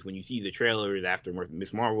obvious when you see the trailers after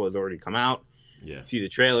Miss Marvel has already come out. Yeah. See the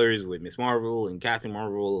trailers with Miss Marvel and Captain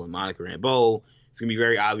Marvel and Monica Rambeau. It's going to be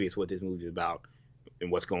very obvious what this movie is about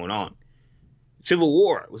and what's going on. Civil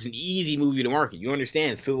War was an easy movie to market. You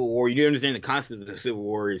understand Civil War. You understand the concept of Civil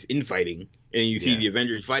War is infighting, and you see the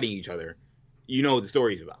Avengers fighting each other. You know what the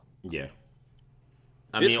story's about. Yeah.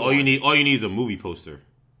 I mean, all you need is a movie poster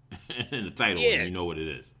and the title, and you know what it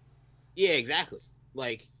is. Yeah, exactly.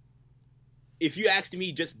 Like, if you asked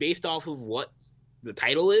me just based off of what the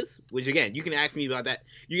title is, which again, you can ask me about that.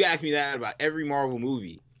 You can ask me that about every Marvel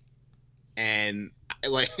movie, and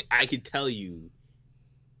I could tell you.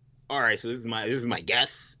 All right, so this is my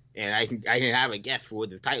guess, and I can have a guess for what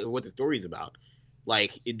the story is about.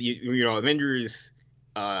 Like Avengers,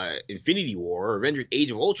 Infinity War, or Avengers: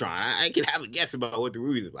 Age of Ultron. I can have a guess about what the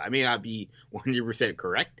movie is about. I may not be 100%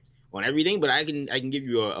 correct on everything, but I can give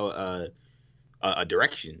you a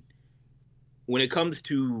direction. When it comes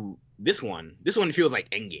to this one feels like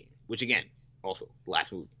Endgame, which again, also the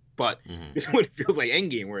last movie, but this one feels like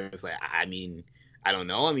Endgame, where it's like, I mean. I don't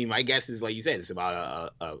know. I mean, my guess is, like you said, it's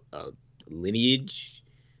about a lineage.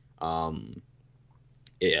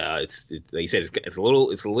 It's like you said, it's a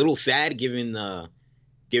little sad given what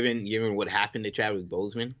happened to Chadwick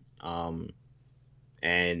Boseman.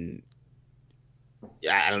 And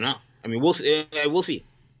I don't know. I mean, we'll see.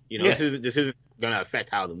 This isn't gonna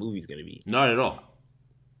affect how the movie's gonna be. Not at all.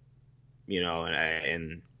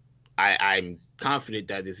 And I'm confident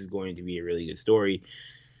that this is going to be a really good story.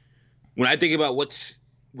 When I think about what's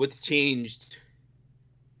changed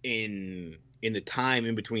in the time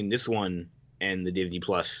in between this one and the Disney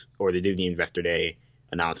Plus or the Disney Investor Day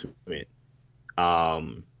announcement, I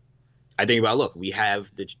think about, look, we had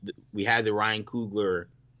the Ryan Coogler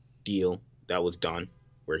deal that was done,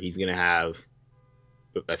 where he's gonna have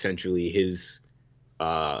essentially his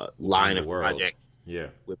line of project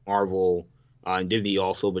with Marvel and Disney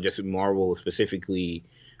also, but just with Marvel specifically,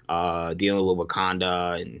 dealing with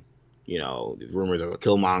Wakanda and there's rumors of a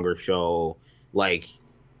Killmonger show. Like,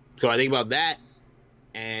 so I think about that,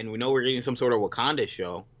 and we know we're getting some sort of Wakanda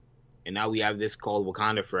show, and now we have this called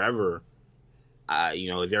Wakanda Forever.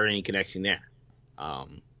 Is there any connection there?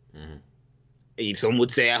 Some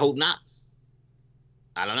would say, I hope not.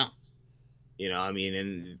 I don't know. I mean,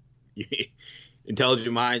 and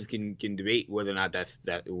intelligent minds can debate whether or not that's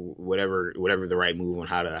whatever the right move on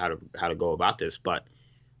how to go about this, but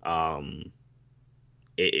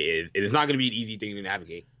it is not going to be an easy thing to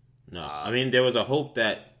navigate. No, I mean, there was a hope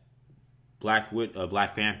that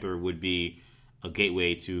Black Panther would be a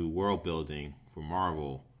gateway to world building for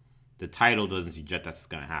Marvel, the title doesn't suggest that's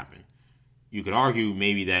going to happen. You could argue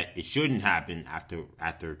maybe that it shouldn't happen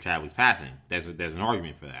after Chadwick's passing. There's an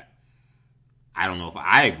argument for that. I don't know if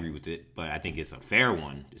I agree with it, but I think it's a fair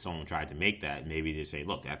one. If someone tried to make that, maybe they say,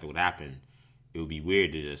 look, after what happened, it would be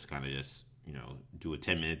weird to just kind of do a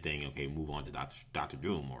 10-minute thing. Okay, move on to Doctor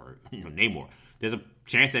Doom or Namor. There's a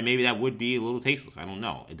chance that maybe that would be a little tasteless. I don't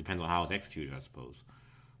know. It depends on how it's executed, I suppose.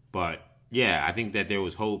 But yeah, I think that there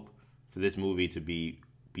was hope for this movie to be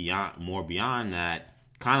beyond that.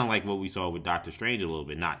 Kind of like what we saw with Doctor Strange a little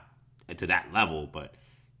bit, not to that level, but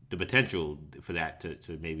the potential for that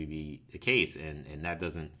to maybe be the case, and that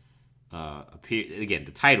doesn't appear. Again,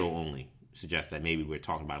 the title only suggests that maybe we're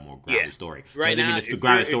talking about a more grounded story. Right doesn't now, mean the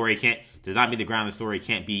grounded story does not mean the grounded story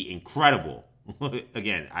can't be incredible.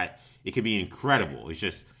 Again, it could be incredible. It's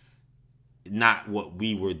just not what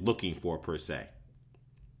we were looking for per se.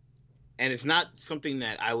 And it's not something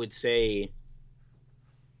that I would say.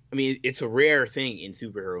 I mean, it's a rare thing in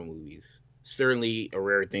superhero movies. Certainly a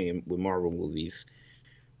rare thing with Marvel movies,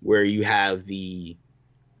 where you have the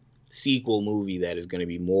sequel movie that is going to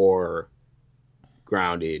be more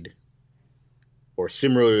grounded or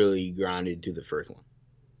similarly grounded to the first one.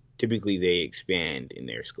 Typically, they expand in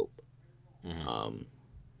their scope. Mm-hmm.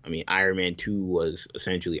 I mean, Iron Man 2 was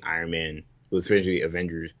essentially Avengers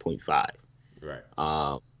 0.5. Right.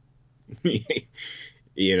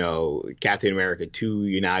 Captain America 2,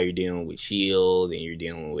 you're dealing with S.H.I.E.L.D. and you're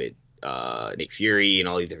dealing with Nick Fury and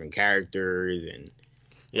all these different characters. And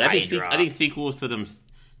yeah, I think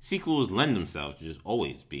sequels lend themselves to just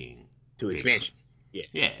always being to bigger. Expansion.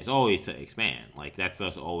 Yeah, it's always to expand. Like that's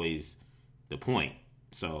just always the point.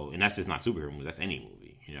 So, and that's just not superhero movies. That's any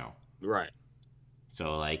movie, Right.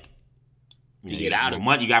 So, like, you get out of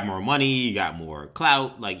money, you got more money, you got more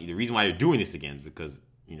clout. Like the reason why they're doing this again is because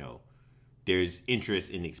there's interest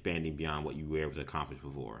in expanding beyond what you were able to accomplish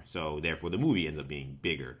before. So, therefore, the movie ends up being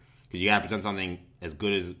bigger because you got to present something as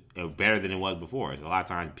good as better than it was before. So a lot of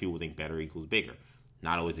times, people think better equals bigger.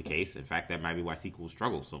 Not always the case. In fact, that might be why sequels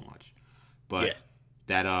struggle so much. But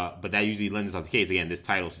that usually lends itself to the case. Again, this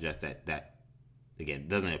title suggests that again, it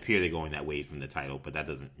doesn't appear they're going that way from the title, but that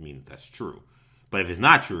doesn't mean that's true. But if it's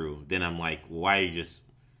not true, then I'm like, why are you just...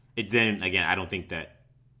 Then, again, I don't think that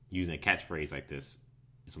using a catchphrase like this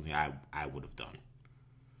is something I would have done.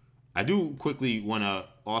 I do quickly want to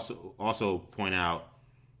also point out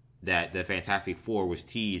that the Fantastic Four was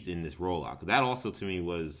teased in this rollout, because that also, to me,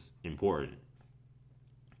 was important.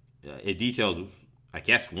 It details, I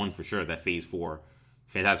guess, one for sure, that Phase 4,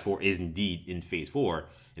 Fantastic Four is indeed in Phase 4.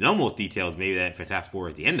 It almost details maybe that Fantastic Four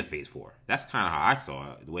is the end of Phase 4. That's kind of how I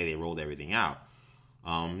saw it, the way they rolled everything out.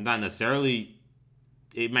 Not necessarily,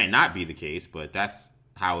 it might not be the case, but that's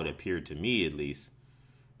how it appeared to me, at least.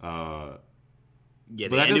 But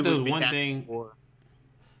I think there was one thing. Well,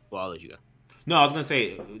 I'll let you go. No, I was gonna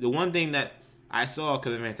say the one thing that I saw,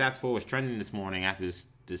 because the Fantastic Four was trending this morning after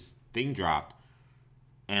this thing dropped,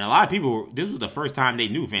 and a lot of people, this was the first time they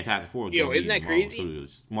knew Fantastic Four was isn't that crazy?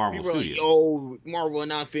 Marvel Studios. Like, Marvel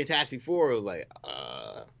announced Fantastic Four. It was like,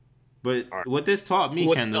 But what this taught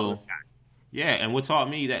me, Kendall. Yeah, and what taught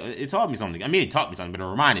me that it taught me something. I mean, it taught me something, but it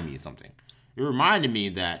reminded me of something. It reminded me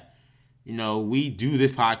that we do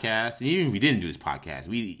this podcast, and even if we didn't do this podcast,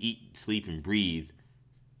 we eat, sleep, and breathe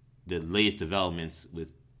the latest developments with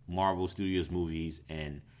Marvel Studios movies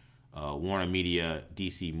and Warner Media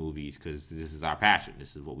DC movies, because this is our passion.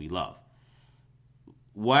 This is what we love.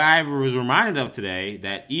 What I was reminded of today,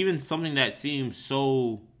 that even something that seems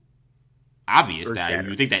so obvious that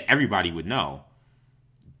you think that everybody would know,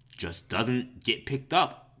 just doesn't get picked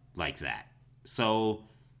up like that. So,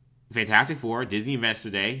 Fantastic Four, Disney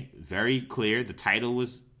Investor Day, very clear. The title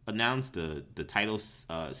was announced. The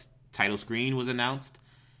title screen was announced,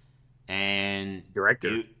 and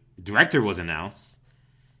director was announced.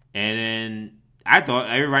 And then I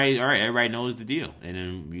thought everybody knows the deal, and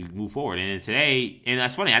then we move forward. And then today, and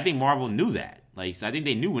that's funny, I think Marvel knew that. So I think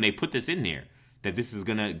they knew when they put this in there that this is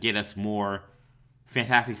gonna get us more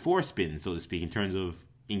Fantastic Four spin, so to speak, in terms of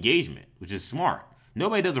engagement, which is smart.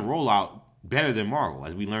 Nobody does a rollout better than Marvel,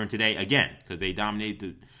 as we learned today again, because they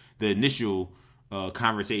dominated the initial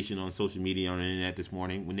conversation on social media, on the internet this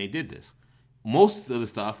morning when they did this. Most of the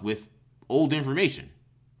stuff with old information.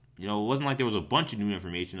 It wasn't like there was a bunch of new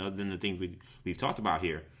information other than the things we've talked about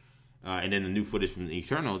here, and then the new footage from the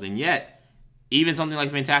Eternals. And yet, even something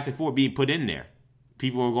like Fantastic Four being put in there,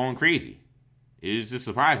 people were going crazy. It was just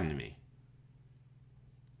surprising to me.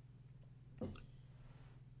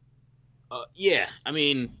 Yeah, I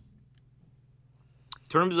mean, in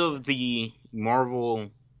terms of the Marvel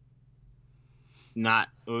not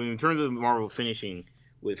in terms of Marvel finishing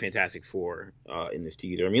with Fantastic Four in this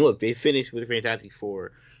teaser. I mean, look, they finished with Fantastic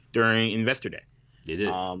Four during Investor Day. They did.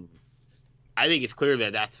 I think it's clear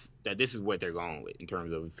that this is what they're going with in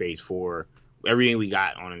terms of Phase 4. Everything we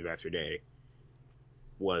got on Investor Day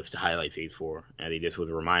was to highlight Phase 4. I think this was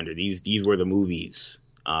a reminder. These were the movies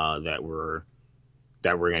that we're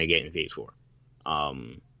going to get in Phase 4.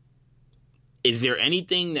 Is there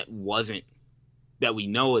anything that we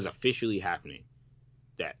know is officially happening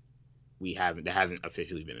that hasn't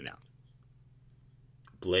officially been announced?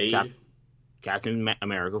 Blade, Captain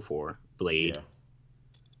America 4, Blade,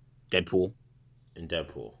 Deadpool. And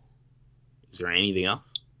Deadpool. Is there anything else?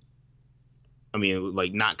 I mean,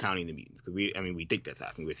 like, not counting the mutants, because we think that's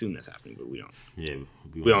happening. We assume that's happening, but we don't. Yeah,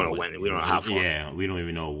 we don't know when. We don't know how far. Yeah, we don't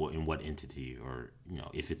even know in what entity, or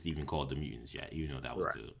if it's even called the mutants yet. Even though that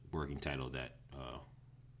was the working title that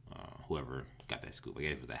whoever got that scoop, I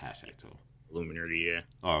guess it was that hashtag too. Illuminati, yeah.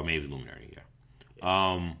 Or maybe it was Illuminati, yeah.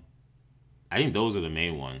 I think those are the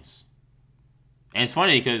main ones. And it's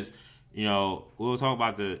funny because we'll talk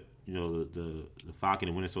about the Falcon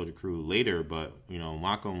and Winter Soldier crew later, but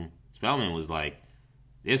Malcolm Spellman was like,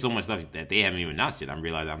 there's so much stuff that they haven't even announced yet. I'm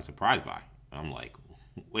realizing I'm surprised by. I'm like,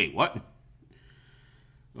 wait, what?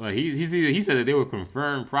 Like he said that they were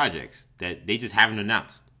confirmed projects that they just haven't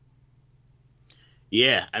announced.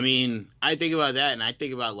 Yeah, I mean, I think about that, and I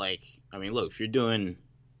think about look, if they're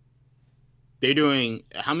doing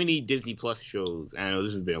how many Disney Plus shows? I know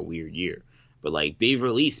this has been a weird year, but they've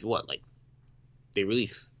released what? They're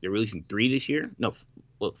releasing 3 this year? No,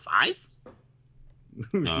 what, 5?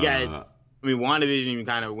 WandaVision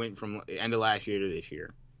kind of went from end of last year to this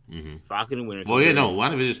year. Mm-hmm. Falcon and Winter Soldier. Well,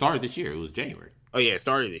 WandaVision started this year. It was January. Oh yeah, it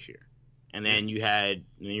started this year, and then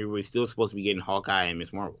you were still supposed to be getting Hawkeye and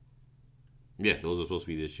Ms. Marvel. Yeah, those are supposed to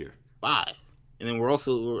be this year. 5, and then we're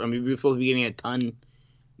supposed to be getting a ton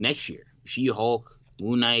next year. She-Hulk,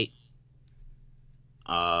 Moon Knight,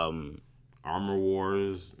 Armor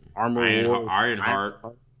Wars, Ironheart.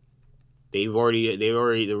 Ironheart. They've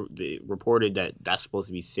already reported that that's supposed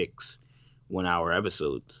to be 6 1-hour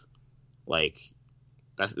episodes. We're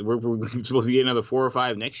supposed to be getting another 4 or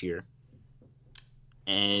 5 next year,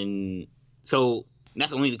 and so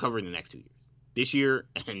that's only to cover the next 2 years, this year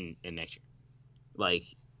and next year.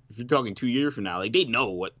 If you're talking 2 years from now, they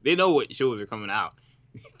know what shows are coming out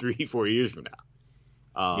 3-4 years from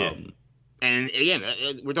now. And again,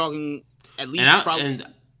 we're talking at least probably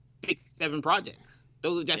 6-7 projects.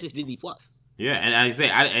 That's just Disney Plus. Yeah, and I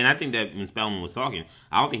think that when Spellman was talking,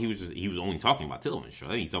 I don't think he was only talking about television shows.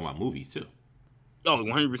 I think he's talking about movies too. Oh,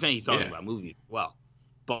 100%, he's talking about movies as well.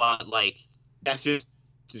 But that's just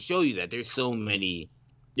to show you that there's so many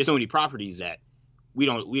properties that we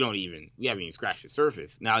haven't even scratched the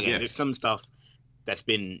surface. Now again, there's some stuff that's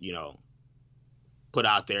been put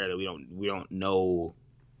out there that we don't know.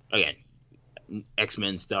 Again,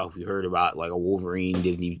 X-Men stuff. We heard about a Wolverine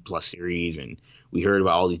Disney Plus series, and we heard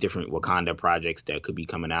about all these different Wakanda projects that could be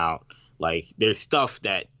coming out. There's stuff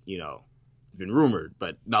that has been rumored,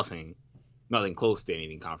 but nothing close to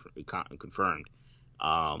anything confirmed,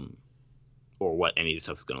 or what any of the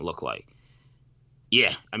stuff is going to look like.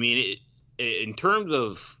 Yeah, I mean, in terms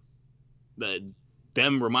of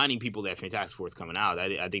them reminding people that Fantastic Four is coming out,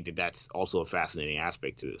 I think that that's also a fascinating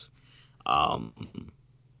aspect to this.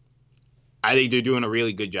 I think they're doing a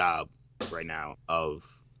really good job right now of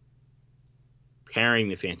pairing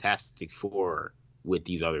the Fantastic Four with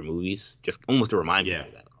these other movies, just almost to remind you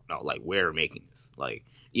that we're making this.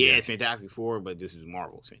 It's Fantastic Four, but this is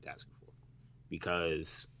Marvel's Fantastic Four,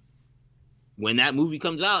 because when that movie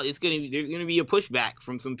comes out, there's gonna be a pushback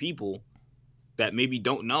from some people that maybe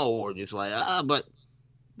don't know, or just but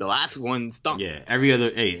the last one stunk. Yeah, every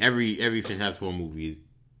Fantastic Four movie.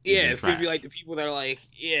 Yeah, it's going to be the people that are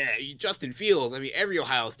Justin Fields. I mean, every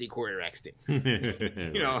Ohio State quarterback stinks. All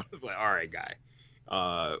right, guy.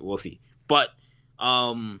 We'll see. But,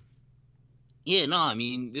 this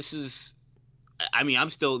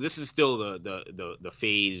is still the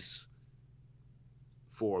Phase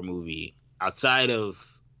 4 movie outside of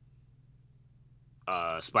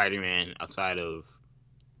Spider-Man, outside of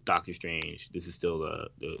Doctor Strange. This is still the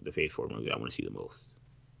Phase 4 movie I want to see the most.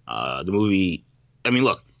 The movie,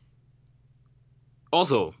 look.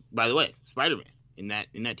 Also, by the way, Spider-Man in that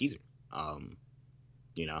teaser,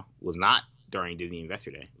 was not during Disney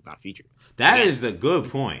Investor Day. It was not featured. That is a good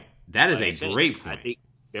point. That is a great point. I think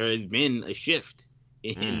there has been a shift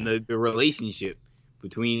in the relationship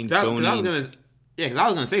between Sony. Because I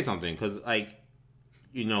was gonna say something. Because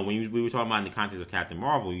when we were talking about in the context of Captain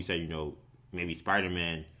Marvel, you said maybe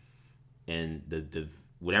Spider-Man and the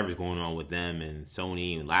whatever's going on with them and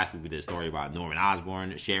Sony. And last week we did a story about Norman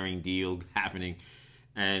Osborn sharing deal happening,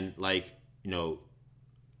 and like, you know,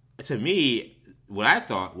 to me, what I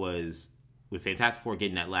thought was with Fantastic Four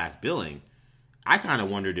getting that last billing, I kind of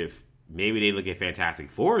wondered if maybe they look at Fantastic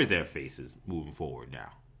Four as their faces moving forward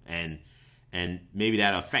now, and maybe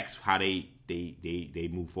that affects how they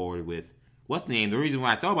move forward with what's the name. The reason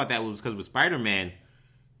why I thought about that was because with Spider-Man,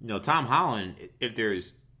 you know, Tom Holland, if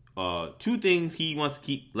there's two things he wants to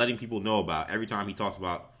keep letting people know about every time he talks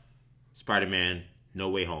about Spider-Man No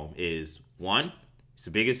Way Home is, one, it's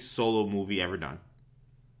the biggest solo movie ever done,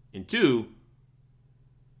 and two,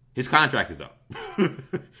 his contract is up.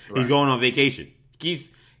 He's going on vacation.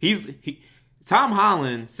 Tom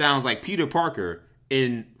Holland sounds like Peter Parker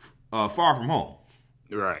in Far From Home.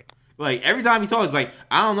 Right. Like every time he talks, it's like,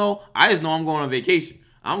 I don't know. I just know I'm going on vacation.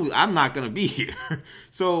 I'm not gonna be here.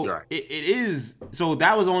 So right. it is. So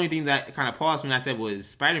that was the only thing that kind of paused when I said, "Was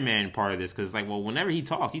Spider-Man part of this?" Because like, well, whenever he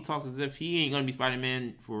talks as if he ain't gonna be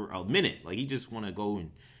Spider-Man for a minute. Like he just want to go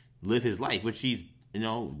and live his life, which he's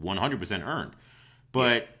 100% earned.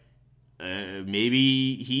 But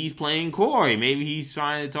maybe he's playing coy. Maybe he's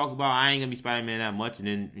trying to talk about I ain't gonna be Spider-Man that much, and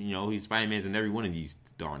then he's Spider-Man's in every one of these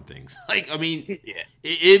darn things. Like, I mean, yeah.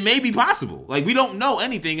 it may be possible. Like, we don't know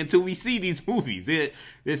anything until we see these movies.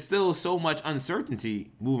 There's still so much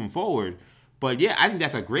uncertainty moving forward. But yeah, I think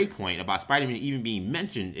that's a great point about Spider-Man even being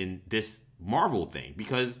mentioned in this Marvel thing,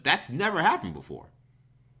 because that's never happened before.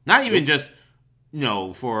 Not even just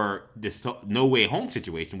for this No Way Home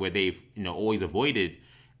situation where they've always avoided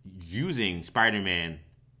using Spider-Man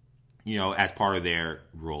as part of their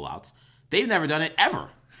rollouts. They've never done it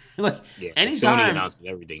ever. Like, anytime Sony announced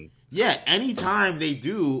everything. Yeah, anytime they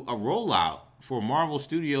do a rollout for Marvel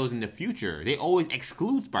Studios in the future, they always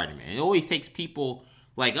exclude Spider-Man. It always takes people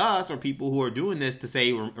like us or people who are doing this to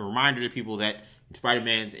say a reminder to people that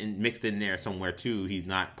Spider-Man's mixed in there somewhere too. He's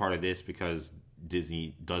not part of this because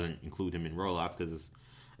Disney doesn't include him in rollouts because it's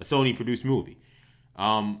a Sony produced movie,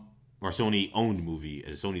 or Sony owned movie,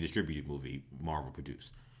 a Sony distributed movie, Marvel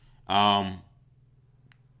produced. Yeah,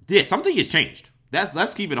 something has changed.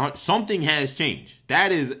 Let's keep it on. Something has changed.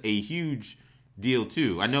 That is a huge deal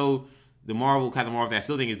too. I know the Captain Marvel, I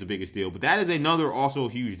still think is the biggest deal, but that is another also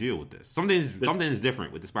huge deal with this. Something is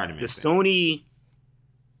different with the Spider-Man thing.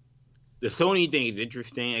 The Sony thing is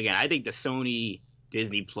interesting. Again, I think the Sony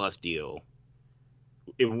Disney Plus deal,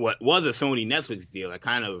 what was a Sony Netflix deal,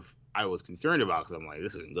 I was concerned about because I'm like,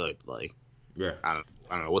 this isn't good. Like, yeah, I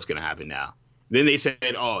don't know what's gonna happen now. Then they said,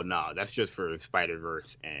 oh no, that's just for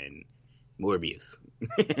Spider-Verse and Morbius.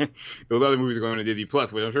 Those other movies are going to Disney Plus,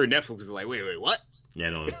 but I'm sure Netflix is like, wait, what? Yeah,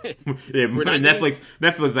 no. Yeah, Netflix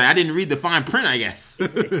like, I didn't read the fine print, I guess.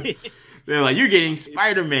 They're like, you're getting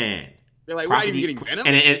Spider-Man. They're like, why are you getting Venom?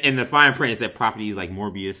 And the fine print is that properties like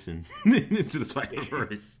Morbius and Into the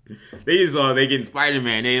Spider-Verse. They getting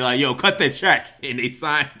Spider-Man. They like, yo, cut that check. And they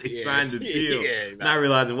signed the deal. Yeah, not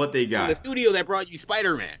realizing what they got. The studio that brought you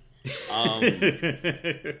Spider-Man.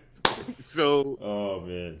 So, oh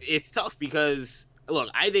man, it's tough because look,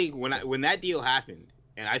 I think when that deal happened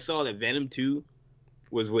and I saw that Venom 2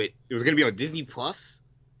 was going to be on Disney Plus,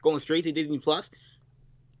 going straight to Disney Plus.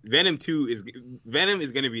 Venom is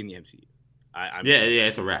going to be in the MCU. Yeah,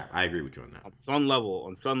 it's a wrap. I agree with you on that. On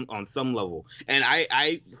some level, and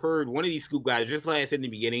I heard one of these scoop guys, just like I said in the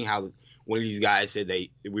beginning, how one of these guys said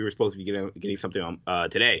we were supposed to be getting something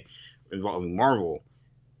today involving Marvel.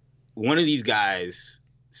 One of these guys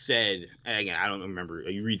said, and again, I don't remember.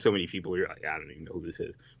 You read so many people, you're like, I don't even know who this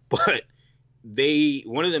is. But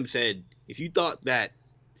one of them said, if you thought that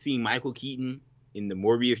seeing Michael Keaton in the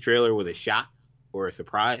Morbius trailer was a shock or a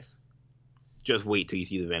surprise, just wait till you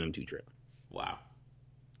see the Venom 2 trailer. Wow.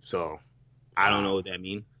 So, I don't know what that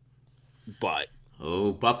means, but...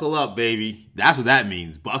 Oh, buckle up, baby. That's what that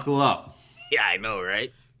means. Buckle up. Yeah, I know,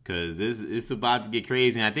 right? Because it's about to get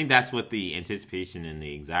crazy, and I think that's what the anticipation and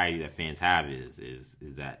the anxiety that fans have is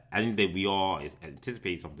that I think that we all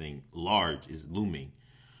anticipate something large is looming,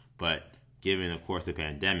 but given, of course, the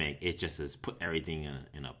pandemic, it just has put everything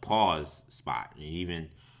in a pause spot. And even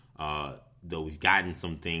though we've gotten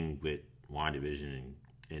something with WandaVision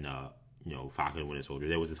and Falcon and Winter Soldier,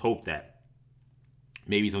 there was this hope that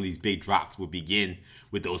maybe some of these big drops would begin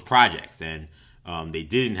with those projects, and they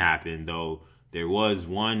didn't happen, though. There was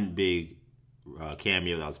one big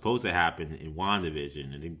cameo that was supposed to happen in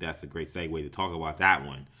WandaVision. I think that's a great segue to talk about that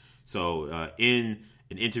one. So in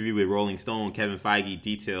an interview with Rolling Stone, Kevin Feige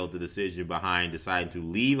detailed the decision behind deciding to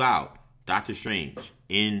leave out Doctor Strange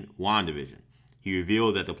in WandaVision. He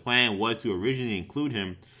revealed that the plan was to originally include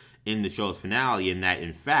him in the show's finale and that,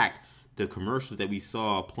 in fact, the commercials that we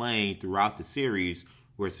saw playing throughout the series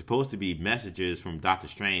were supposed to be messages from Doctor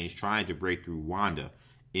Strange trying to break through Wanda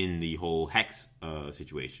in the whole Hex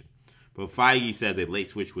situation. But Feige said the late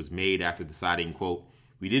switch was made after deciding, quote,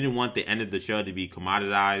 "We didn't want the end of the show to be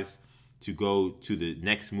commoditized to go to the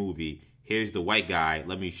next movie. Here's the white guy.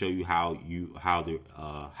 Let me show you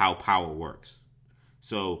how power works."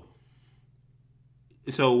 So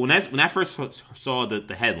when I first saw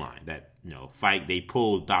the headline that they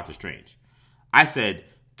pulled Doctor Strange, I said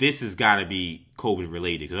this has got to be COVID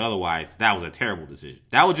related because otherwise that was a terrible decision.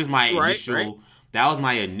 That was just my initial. That was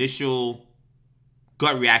my initial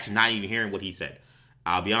gut reaction, not even hearing what he said.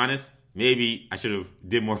 I'll be honest. Maybe I should have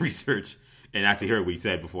did more research and actually heard what he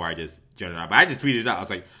said before I just jumped it out. But I just tweeted it out. I was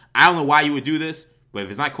like, I don't know why you would do this, but if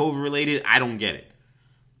it's not COVID related, I don't get it.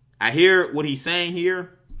 I hear what he's saying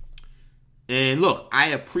here. And look, I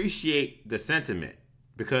appreciate the sentiment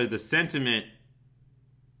because the sentiment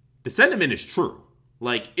is true.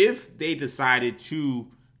 Like, if they decided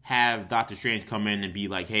to have Doctor Strange come in and be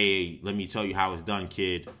like, "Hey, let me tell you how it's done,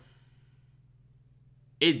 kid,"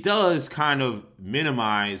 it does kind of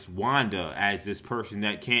minimize Wanda as this person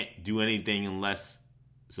that can't do anything unless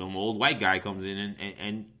some old white guy comes in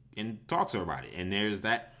and talks to her about it. And there's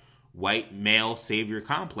that white male savior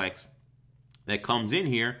complex that comes in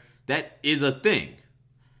here that is a thing.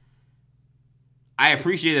 I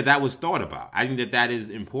appreciate that was thought about. I think that is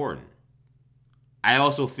important. I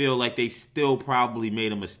also feel like they still probably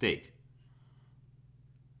made a mistake.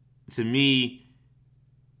 To me,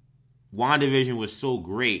 WandaVision was so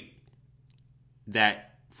great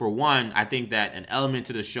that, for one, I think that an element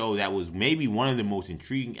to the show that was maybe one of the most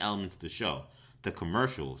intriguing elements of the show, the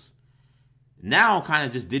commercials, now kind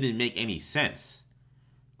of just didn't make any sense.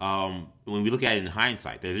 When we look at it in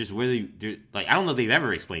hindsight, they're just really, I don't know if they've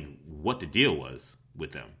ever explained what the deal was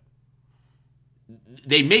with them.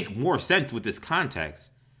 They make more sense with this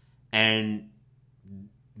context, and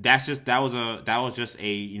that was just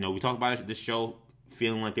a we talked about this show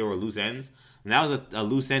feeling like there were loose ends, and that was a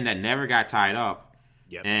loose end that never got tied up.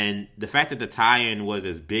 Yep. And the fact that the tie-in was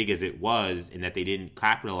as big as it was, and that they didn't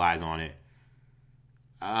capitalize on it,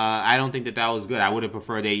 I don't think that was good. I would have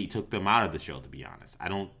preferred they took them out of the show, to be honest. I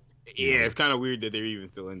don't. Yeah, it's kind of weird that they're even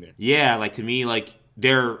still in there. Yeah, like, to me, like,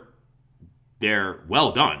 they're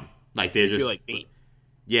well done. Like, they're just,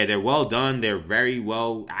 yeah, they're well done. They're very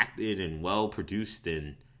well acted and well produced,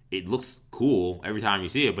 and it looks cool every time you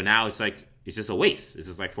see it. But now it's like it's just a waste. It's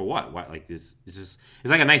just like, for what? What? Like, it's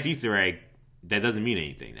like a nice Easter egg that doesn't mean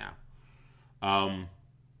anything now.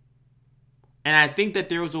 And I think that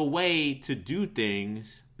there was a way to do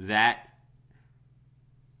things that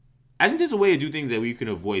we can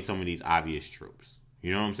avoid some of these obvious tropes.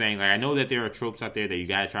 You know what I'm saying? Like, I know that there are tropes out there that you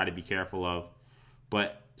got to try to be careful of,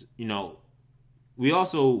 but we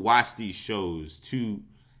also watch these shows to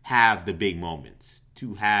have the big moments,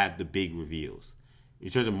 to have the big reveals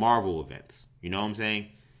in terms of Marvel events. You know what I'm saying?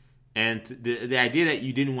 And the idea that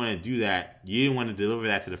you didn't want to do that, you didn't want to deliver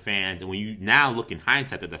that to the fans, and when you now look in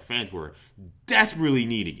hindsight that the fans were desperately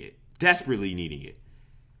needing it,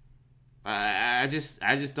 I just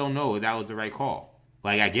don't know if that was the right call.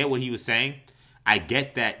 Like, I get what he was saying. I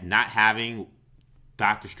get that not having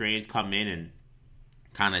Doctor Strange come in and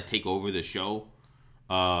kind of take over the show.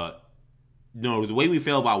 The way we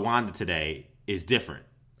feel about Wanda today is different.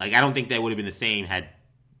 Like, I don't think that would have been the same had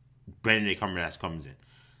Benedict Cumberbatch comes in.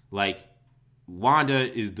 Like, Wanda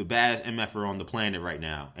is the baddest MFer on the planet right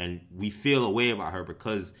now, and we feel a way about her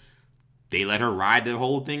because they let her ride the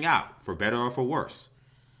whole thing out, for better or for worse.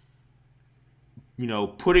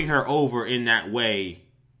 Putting her over in that way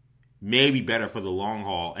may be better for the long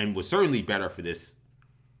haul, and was certainly better for this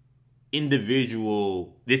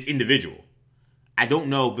individual. I don't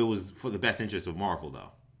know if it was for the best interest of Marvel,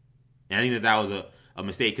 though. And I think that was a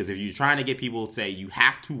mistake, because if you're trying to get people to say you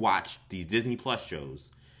have to watch these Disney Plus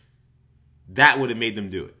shows, that would have made them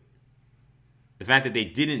do it. The fact that they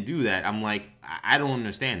didn't do that, I'm like, I don't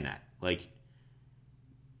understand that. Like,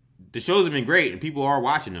 the shows have been great and people are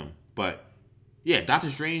watching them, but yeah, Doctor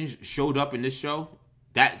Strange showed up in this show.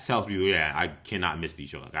 That tells me, yeah, I cannot miss these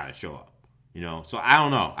shows. I gotta show up. So I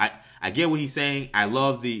don't know. I get what he's saying. I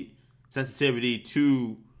love the sensitivity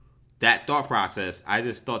to that thought process. I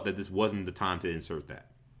just thought that this wasn't the time to insert that.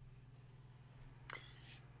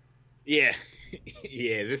 Yeah.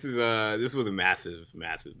 Yeah, this was a massive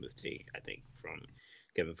mistake, I think, from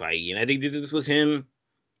Kevin Feige. And I think this was him.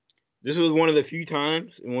 This was one of the few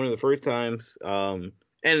times, and one of the first times. And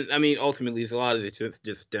I mean, ultimately, a lot of it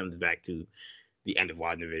just stems back to the end of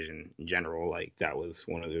WandaVision in general. Like, that was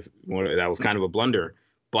that was kind of a blunder.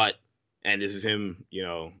 And this is him,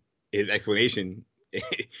 his explanation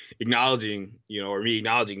acknowledging, or me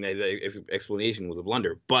acknowledging that the explanation was a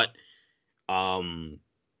blunder. But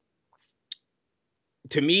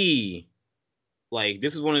to me, like,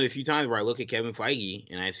 this is one of the few times where I look at Kevin Feige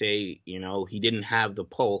and I say, he didn't have the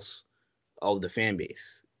pulse of the fan base,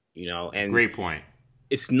 and great point.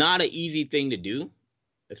 It's not an easy thing to do.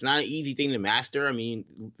 It's not an easy thing to master. I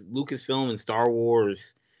mean, Lucasfilm and Star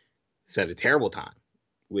Wars had a terrible time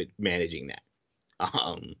with managing that.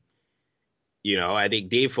 I think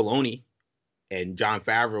Dave Filoni and Jon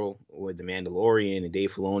Favreau with The Mandalorian and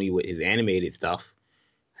Dave Filoni with his animated stuff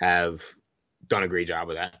have done a great job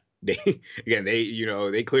of that.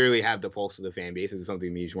 They clearly have the pulse of the fan base. This is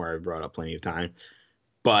something me and Shmar brought up plenty of times.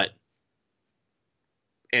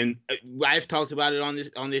 And I've talked about it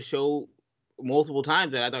on this show multiple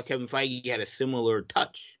times that I thought Kevin Feige had a similar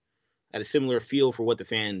touch, had a similar feel for what the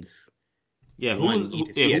fans. Yeah, who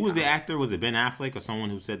was the actor? Was it Ben Affleck or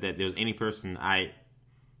someone who said that there's any person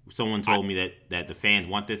someone told me that the fans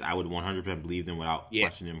want this, I would 100% believe them without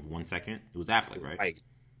questioning them for 1 second. It was Affleck, right? Feige.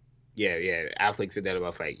 Yeah. Affleck said that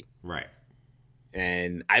about Feige. Right.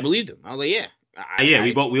 And I believed him. I was like,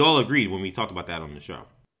 we all agreed when we talked about that on the show.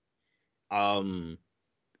 I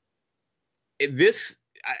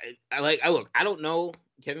don't know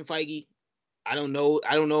Kevin Feige. I don't know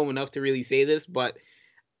him enough to really say this, but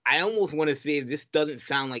I almost want to say this doesn't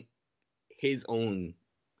sound like his own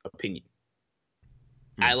opinion.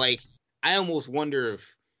 I almost wonder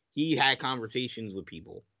if he had conversations with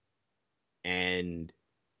people and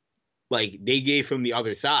like they gave him the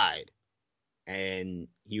other side and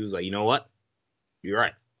he was like, you know what? You're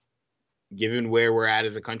right. Given where we're at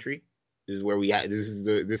as a country, this is where we at.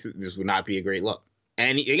 This would not be a great look.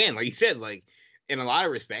 And again, like you said, like in a lot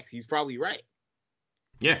of respects, he's probably right.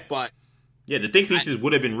 Yeah. But the think pieces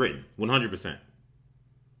would have been written 100%.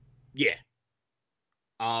 Yeah.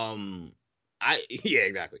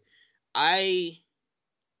 Exactly. I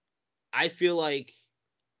feel like,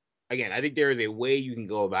 again, I think there is a way you can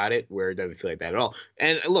go about it where it doesn't feel like that at all.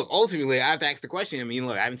 And look, ultimately, I have to ask the question. I mean,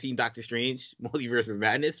 look, I haven't seen Doctor Strange, Multiverse of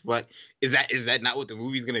Madness, but is that not what the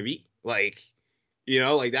movie's going to be? Like,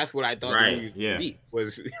 that's what I thought the movie was going to be,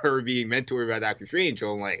 was her being mentored by Doctor Strange.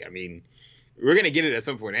 So I'm like, I mean, we're going to get it at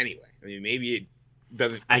some point anyway. I mean, maybe it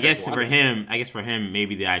doesn't. I guess for him,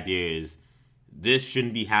 maybe the idea is this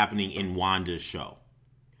shouldn't be happening in Wanda's show.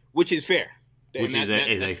 Which is fair. Which is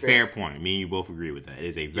a fair point. Me and you both agree with that. It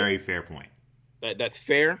is a very fair point. That's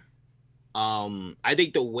fair. I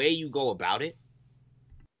think the way you go about it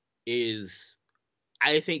is,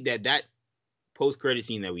 I think that post-credit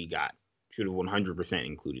scene that we got should have 100%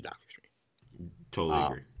 included Doctor Strange. Totally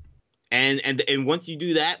agree. And once you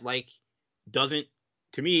do that, like, to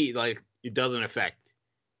me, like, it doesn't affect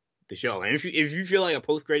the show. And if you feel like a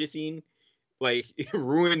post-credit scene, like, it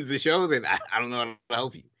ruins the show, then I don't know how to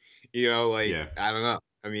help you. I don't know.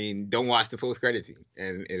 I mean, don't watch the post-credit scene,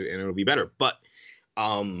 and it'll be better. But,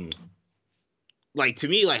 like, to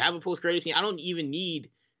me, like, have a post-credit scene. I don't even need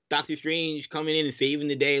Doctor Strange coming in and saving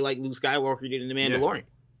the day like Luke Skywalker did in The Mandalorian.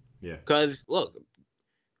 Yeah. Because, look,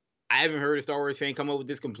 I haven't heard a Star Wars fan come up with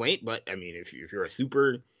this complaint, but, I mean, if you're a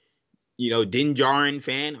super, Din Djarin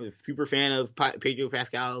fan, a super fan of Pedro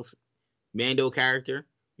Pascal's Mando character,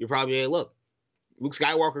 you're probably like, look, Luke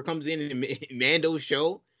Skywalker comes in Mando's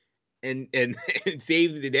show and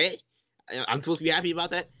saves the day. I'm supposed to be happy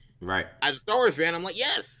about that? Right. As a Star Wars fan, I'm like,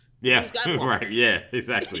 yes. Yeah. Right. Yeah,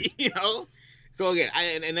 exactly. So again,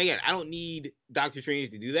 I don't need Doctor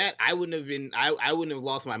Strange to do that. I wouldn't have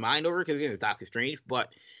lost my mind over it because again, it's Doctor Strange. But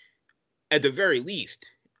at the very least,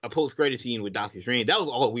 a post-credit scene with Doctor Strange, that was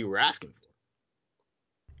all we were asking for.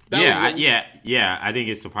 I think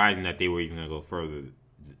it's surprising that they were even going to go further.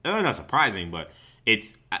 Not surprising, but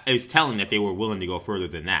it's telling that they were willing to go further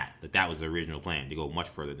than that. That was the original plan, to go much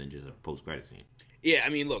further than just a post-credit scene. Yeah, I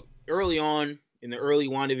mean, look, early on, in the early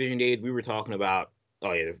WandaVision days, we were talking about,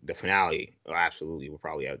 the finale. Oh, absolutely, we'll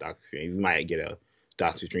probably have Doctor Strange. We might get a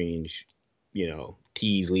Doctor Strange,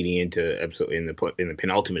 tease leading into episode in the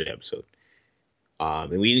penultimate episode.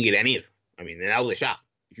 And we didn't get any of it. I mean, that was a shock.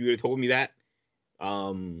 If you would have told me that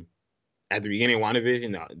at the beginning of WandaVision,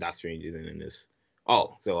 no, Doctor Strange isn't in this.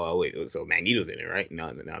 Oh, so so Magneto's in it, right?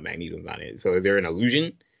 No, Magneto's not in it. So is there an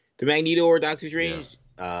allusion to Magneto or Doctor Strange?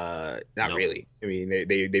 Yeah. Not really. I mean,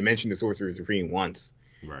 they mentioned the Sorcerer Supreme once.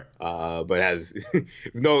 Right. But has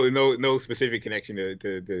no specific connection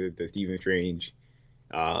to Stephen Strange,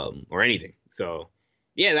 or anything. So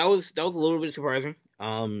yeah, that was a little bit surprising.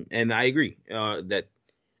 And I agree, that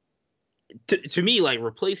to me, like,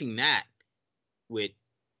 replacing that with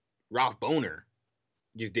Ralph Bohner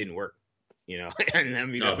just didn't work. And I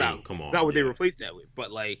mean, that's not what they replaced that with.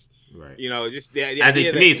 But like, Right. Just the I idea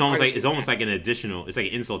think to me, it's almost like an additional. It's like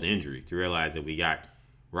an insult to injury to realize that we got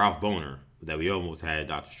Ralph Boner that we almost had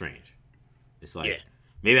Doctor Strange. It's like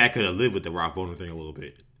maybe I could have lived with the Ralph Boner thing a little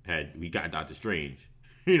bit had we got Doctor Strange.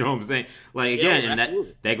 You know what I'm saying? Like again,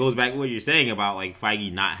 and that goes back to what you're saying about like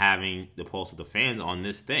Feige not having the pulse of the fans on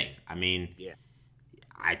this thing. I mean,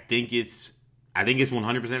 I think it's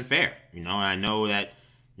 100% fair. And I know that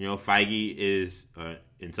Feige is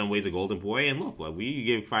in some ways a golden boy, and look, we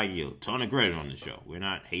give Feige a ton of credit on the show. We're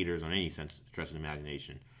not haters on any sense, stretch of the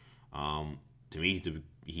imagination. To me,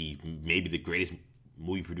 he may be the greatest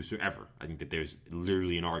movie producer ever. I think that there's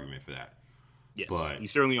literally an argument for that. Yes, but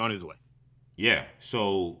he's certainly on his way. Yeah,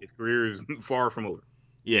 so his career is far from over.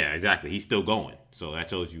 Yeah, exactly. He's still going. So that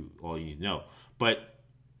tells you all you know. But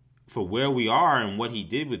for where we are and what he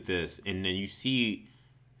did with this, and then you see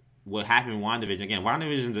what happened in WandaVision. Again,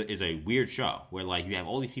 WandaVision is a weird show where like you have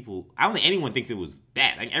all these people. I don't think anyone thinks it was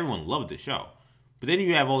bad. Like everyone loved the show. But then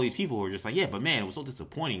you have all these people who are just like, yeah, but man, it was so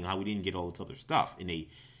disappointing how we didn't get all this other stuff. And they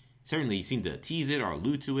certainly seem to tease it or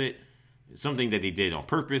allude to it. Something that they did on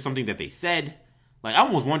purpose, something that they said. Like, I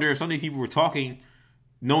almost wonder if some of these people were talking,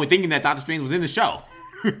 thinking that Doctor Strange was in the show.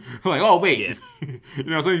 Like, oh, wait.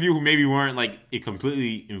 Yeah. Some of you who maybe weren't, like,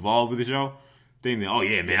 completely involved with the show, thinking, oh,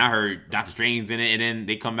 yeah, man, I heard Doctor Strange's in it. And then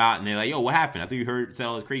they come out and they're like, yo, what happened? I thought you said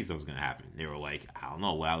all this crazy stuff was going to happen. They were like, I don't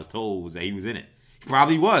know. What I was told was that he was in it. He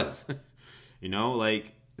probably was.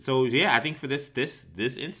 So, yeah, I think for this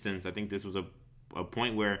instance, I think this was a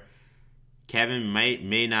point where Kevin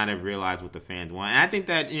may not have realized what the fans want. And I think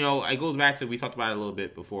that, it goes back to, we talked about it a little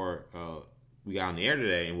bit before we got on the air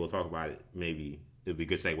today, and we'll talk about it. Maybe it'll be a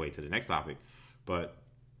good segue to the next topic. But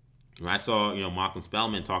when I saw, Malcolm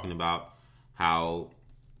Spellman talking about how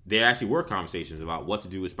there actually were conversations about what to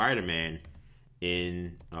do with Spider-Man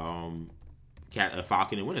in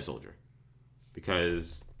Falcon and Winter Soldier.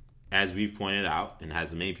 Because, as we've pointed out, and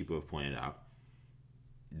as many people have pointed out,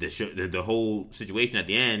 the whole situation at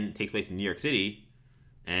the end takes place in New York City,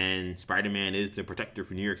 and Spider-Man is the protector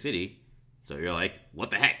for New York City. So you're like,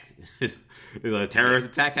 what the heck? There's a terrorist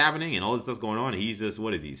attack happening, and all this stuff's going on. And he's just,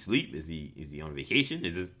 what is he? Asleep? Is he on vacation?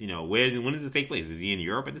 Is this, when does this take place? Is he in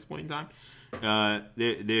Europe at this point in time?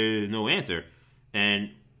 There's no answer.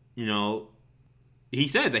 And he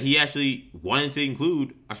says that he actually wanted to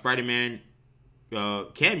include a Spider-Man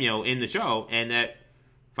cameo in the show, and that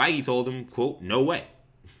Feige told him, quote, no way.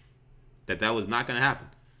 That was not going to happen.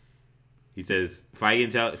 He says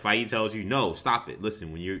Feige tells you, no, stop it.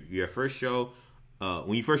 Listen, when you first show up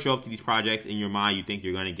to these projects, in your mind you think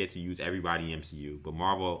you're going to get to use everybody in MCU, but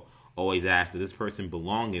Marvel always asks, does this person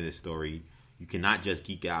belong in this story? You cannot just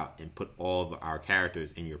geek out and put all of our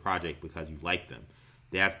characters in your project because you like them.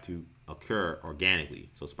 They have to occur organically.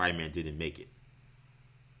 So Spider-Man didn't make it.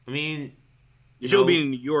 I mean, the show being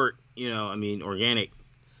in New York, organic.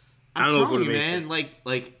 I don't know, man.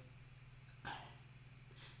 Like.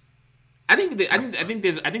 I think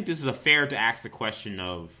this is a fair to ask the question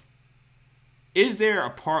of, is there a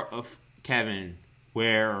part of Kevin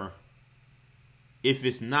where if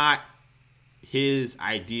it's not his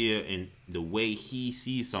idea and the way he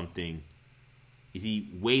sees something, is he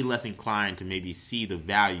way less inclined to maybe see the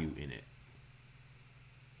value in it?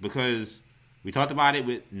 Because we talked about it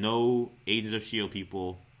with no Agents of S.H.I.E.L.D.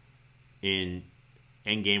 people in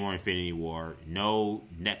Endgame or Infinity War, no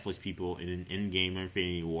Netflix people in Endgame or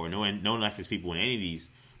Infinity War, no Netflix people in any of these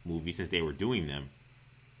movies since they were doing them.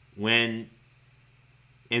 When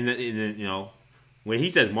when he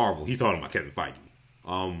says Marvel, he's talking about Kevin Feige.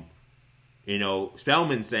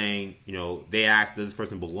 Spellman saying, they asked, does this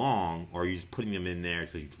person belong, or are you just putting them in there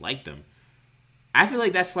because you like them? I feel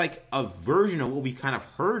like that's like a version of what we kind of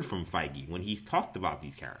heard from Feige when he's talked about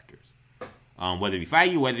these characters. Whether it be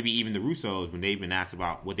Feige, whether it be even the Russos, when they've been asked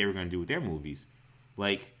about what they were going to do with their movies.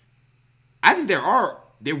 Like, I think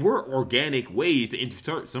there were organic ways to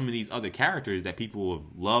insert some of these other characters that people have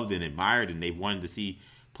loved and admired and they've wanted to see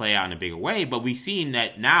play out in a bigger way. But we've seen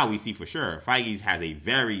that now, we see for sure Feige has a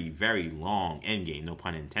very, very long endgame, no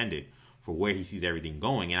pun intended, for where he sees everything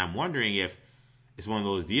going. And I'm wondering if it's one of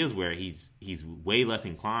those deals where he's way less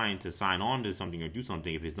inclined to sign on to something or do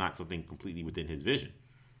something if it's not something completely within his vision.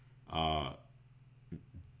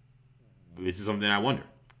 This is something I wonder.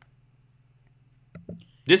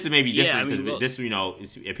 This is maybe different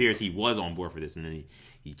because it appears he was on board for this and then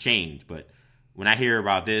he changed. But when I hear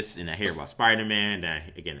about this and I hear about Spider-Man,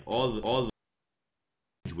 then again all the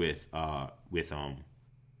with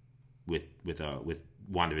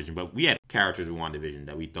WandaVision, but we had characters in WandaVision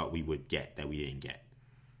that we thought we would get that we didn't get.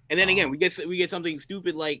 And then again, we get something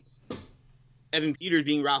stupid like Evan Peters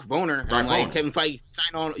being Ralph Boner. Ralph I'm like, Boner. Kevin Feige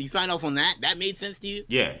you signed off on that? That made sense to you?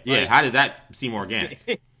 Yeah. Like, How did that seem organic?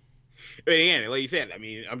 but again, like you said, I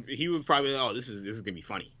mean, he was probably, oh, this is gonna be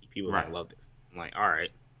funny. People are Right. gonna love this. I'm like, all right,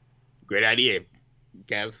 great idea,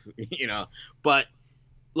 Kev. But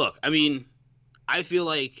look, I mean, I feel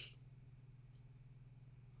like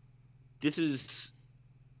this is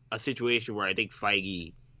a situation where I think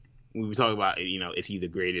Feige, when we talk about, is he the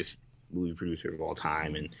greatest movie producer of all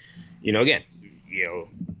time? And, again,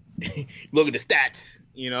 look at the stats.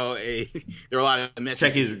 There are a lot of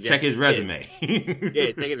metrics. Check his resume.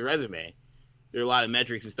 Yeah, check his resume. There are a lot of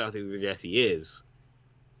metrics and stuff that suggest he is.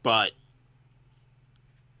 But,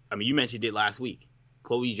 I mean, you mentioned it last week.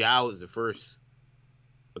 Chloe Zhao is the first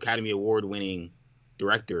Academy Award-winning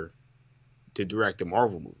director to direct a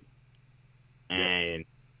Marvel movie. And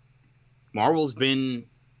Marvel's been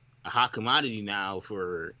a hot commodity now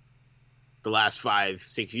for the last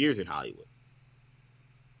 5-6 years in Hollywood.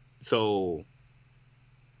 So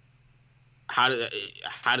how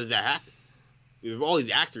does that happen? There's all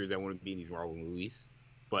these actors that want to be in these Marvel movies,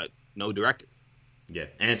 but no directors. Yeah,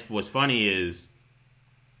 and what's funny is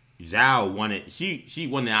Zhao won it. She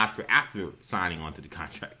won the Oscar after signing onto the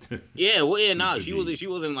contract. Yeah, well, yeah, no, she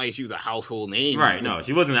wasn't like she was a household name, right? No,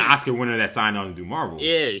 she wasn't an Oscar winner that signed on to do Marvel.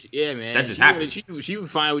 Yeah, man. That just happened. She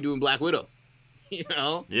was fine with doing Black Widow,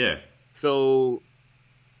 Yeah. So,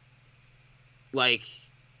 like,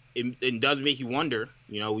 it does make you wonder.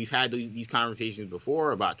 We've had these conversations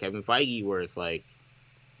before about Kevin Feige, where it's like,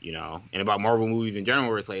 and about Marvel movies in general,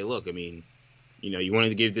 where it's like, look, I mean, you wanted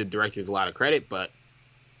to give the directors a lot of credit, but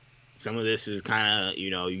some of this is kind of,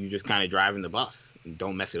 you just kind of driving the bus. And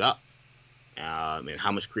don't mess it up. And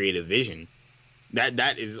how much creative vision.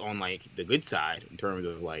 That is on, like, the good side in terms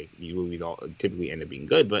of, like, these movies all typically end up being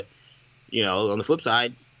good. But, on the flip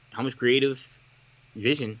side, how much creative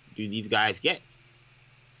vision do these guys get?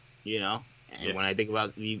 And when I think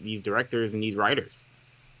about these directors and these writers,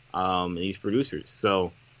 and these producers.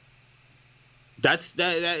 So that's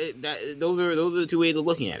that those are the two ways of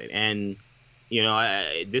looking at it. And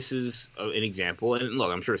this is an example. And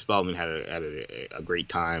look, I'm sure Spellman had a great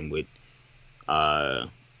time with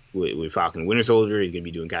Falcon and Winter Soldier. He's gonna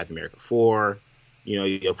be doing Captain America 4.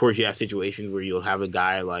 Of course, you have situations where you'll have a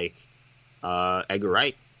guy like Edgar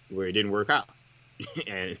Wright where it didn't work out,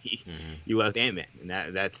 and he left Ant-Man, and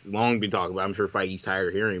that's long been talked about. I'm sure Feige's tired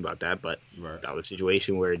of hearing about that, but that was a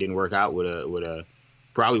situation where it didn't work out with a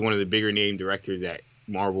probably one of the bigger name directors that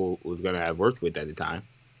Marvel was gonna have worked with at the time.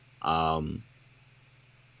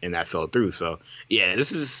 And that fell through. So yeah,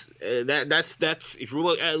 this is that's if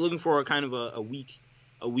you're looking for a kind of a weak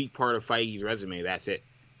part of Feige's resume, that's it.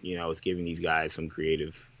 It's giving these guys some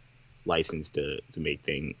creative license to make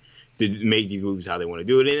these movies how they want to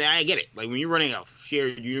do it. And I get it. Like, when you're running a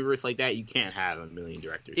shared universe like that, you can't have a million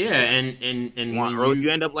directors. Yeah, and you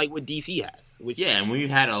end up like what DC has. And when you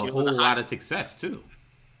had a whole lot of success too.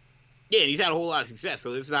 Yeah, and he's had a whole lot of success.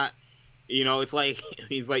 So it's not, it's like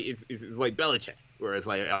it's like Belichick. Where it's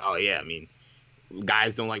like, oh yeah, I mean,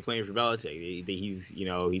 guys don't like playing for Belichick.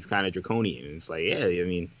 He's kind of draconian. And it's like, yeah, I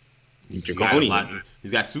mean, he's draconian.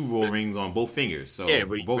 He's got Super Bowl rings on both fingers, so yeah,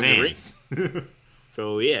 but both hands.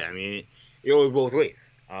 So yeah, I mean, it goes both ways.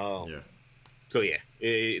 Yeah. So yeah,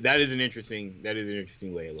 that is an interesting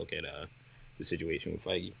way to look at the situation with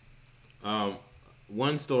Feige.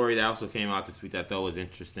 One story that also came out this week that I thought was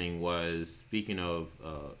interesting was, speaking of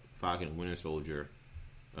Falcon and Winter Soldier.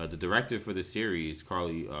 The director for the series,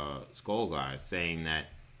 Carly Skoglund, saying that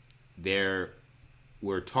there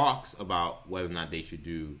were talks about whether or not they should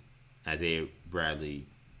do Isaiah Bradley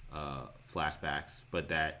flashbacks, but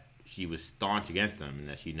that she was staunch against them and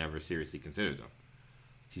that she never seriously considered them.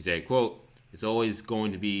 She said, quote, "It's always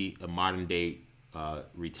going to be a modern day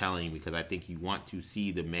retelling because I think you want to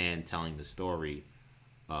see the man telling the story,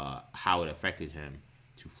 how it affected him.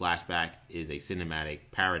 To flashback is a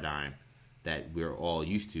cinematic paradigm that we're all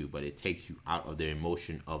used to, but it takes you out of the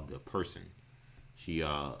emotion of the person." She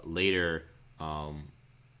later,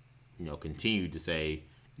 continued to say,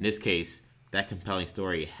 in this case, that compelling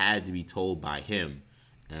story had to be told by him,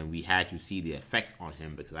 and we had to see the effects on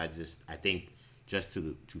him, because I think just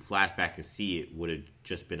to flashback and see it would have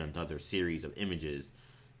just been another series of images,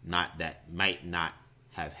 that might not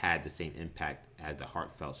have had the same impact as the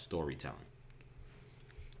heartfelt storytelling.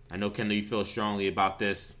 I know, Kendall, you feel strongly about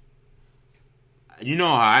this. You know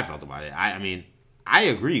how I felt about it. I mean, I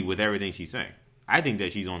agree with everything she's saying. I think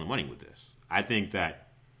that she's on the money with this. I think that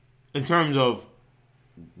in terms of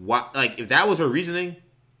what, like, if that was her reasoning,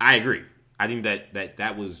 I agree. I think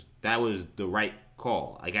that was the right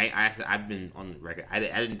call. Like, I've been on the record. I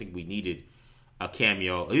didn't think we needed a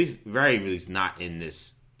cameo, at least very least not in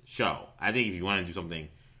this show. I think if you want to do something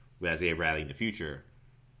with Isaiah Bradley in the future,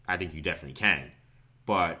 I think you definitely can.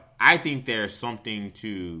 But I think there's something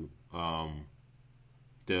to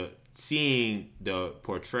the seeing the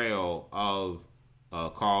portrayal of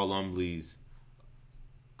Carl Lumbly's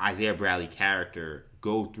Isaiah Bradley character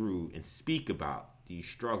go through and speak about these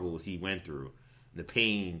struggles he went through, the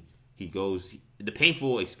pain the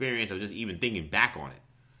painful experience of just even thinking back on it.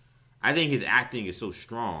 I think his acting is so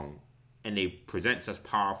strong and they present such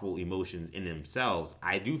powerful emotions in themselves.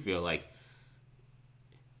 I do feel like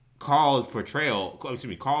Carl's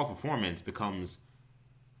performance becomes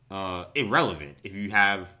irrelevant if you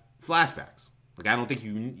have flashbacks. Like, I don't think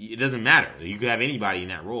it doesn't matter. You could have anybody in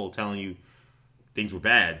that role telling you things were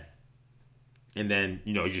bad, and then,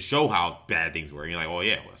 you just show how bad things were, and you're like, oh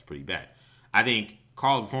yeah, well, that's pretty bad. I think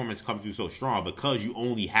Carl's performance comes through so strong because you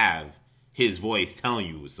only have his voice telling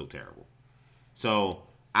you it was so terrible. So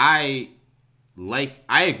I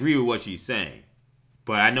agree with what she's saying,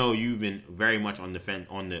 but I know you've been very much on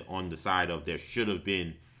the side of there should have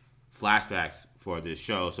been flashbacks for this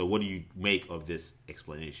show. So what do you make of this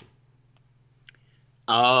explanation?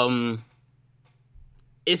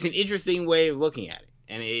 It's an interesting way of looking at it,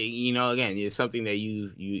 and again, it's something that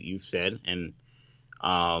you've said, and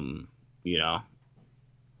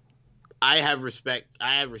I have respect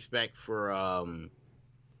for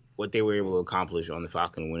what they were able to accomplish on the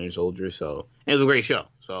Falcon and Winter Soldier. So it was a great show.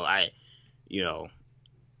 So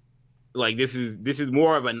like this is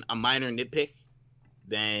more of a minor nitpick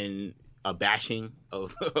than a bashing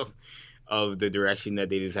of of the direction that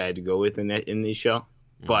they decided to go with in this show.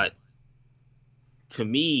 Mm-hmm. But to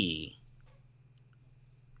me,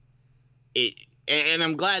 and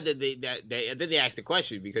I'm glad that they asked the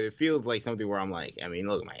question, because it feels like something where I'm like, I mean,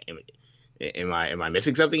 look, am I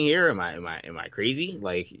missing something here? Am I crazy?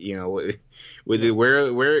 Like, would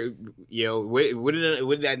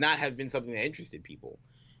that not have been something that interested people?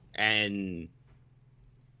 And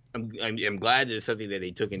I'm glad that it's something that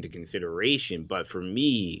they took into consideration. But for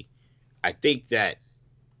me, I think that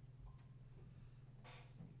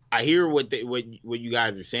I hear what you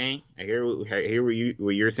guys are saying. I hear what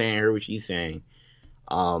you're saying. I hear what she's saying.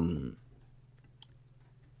 I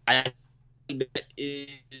think that is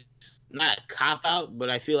not a cop out, but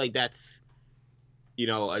I feel like that's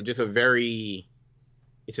just a very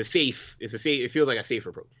it feels like a safe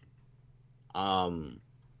approach. Carl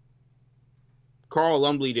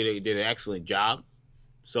Lumbly did an excellent job,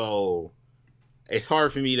 so it's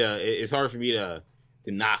hard for me to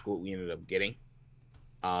knock what we ended up getting.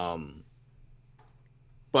 But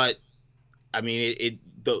I mean,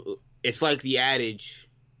 it's like the adage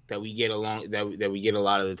that we get that we get a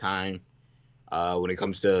lot of the time. When it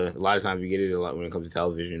comes to a lot of times we get it a lot when it comes to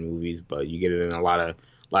television, movies, but you get it in a lot of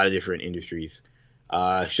different industries.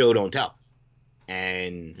 Show don't tell,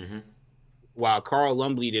 and mm-hmm. While Carl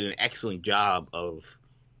Lumbly did an excellent job of,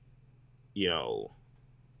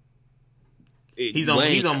 he's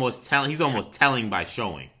almost telling by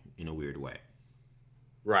showing in a weird way,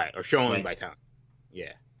 right? Or showing by telling,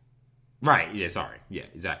 yeah. Right. Yeah. Sorry. Yeah.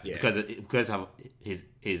 Exactly. Yeah. Because of his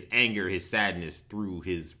anger, his sadness through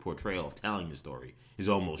his portrayal of telling the story is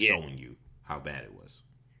almost showing you how bad it was.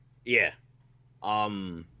 Yeah.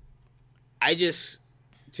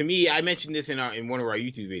 To me, I mentioned this in one of our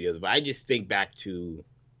YouTube videos, but I just think back to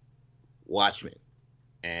Watchmen,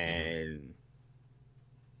 and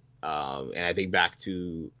I think back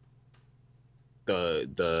to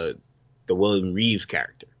the William Reeves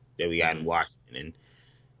character that we got in Watchmen, and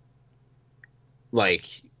like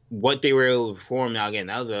what they were able to perform. Now again,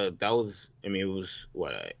 it was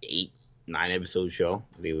what, a 8-9 episode show.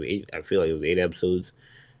 I feel like it was 8 episodes,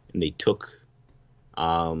 and they took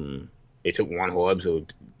one whole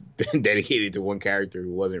episode dedicated to one character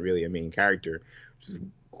who wasn't really a main character, which is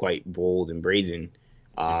quite bold and brazen.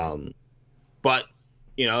 But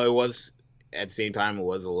it was, at the same time, it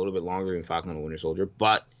was a little bit longer than Falcon and the Winter Soldier,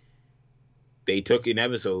 but they took an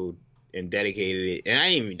episode and dedicated it, and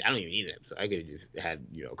I don't even need an episode. I could have just had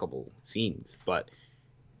a couple scenes, but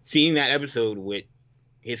seeing that episode with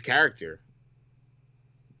his character,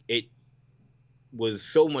 it was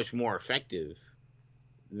so much more effective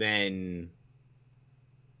than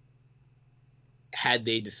had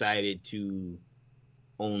they decided to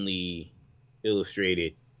only illustrate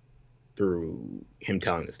it through him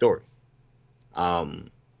telling the story. I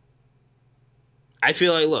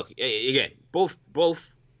feel like, look, again, both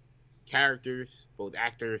characters, both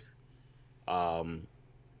actors,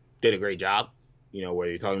 did a great job. Whether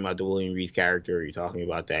you're talking about the William Reeves character or you're talking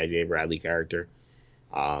about the Isaiah Bradley character,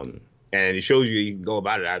 and it shows you can go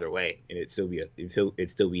about it either way, and it'd still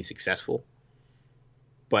be successful.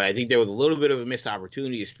 But I think there was a little bit of a missed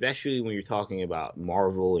opportunity, especially when you're talking about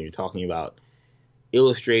Marvel and you're talking about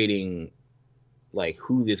illustrating like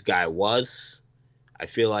who this guy was. I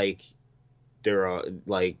feel like there are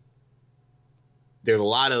like there's a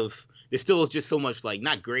lot of there's still just so much like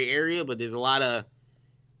not gray area, but there's a lot of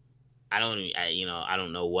I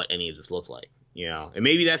don't know what any of this looks like, and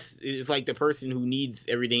maybe it's like the person who needs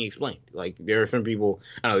everything explained. Like there are some people,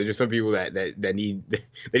 I don't know, there's just some people that need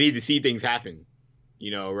they need to see things happen,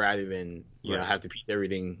 rather than have to piece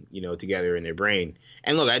everything together in their brain.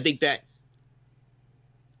 And look, I think that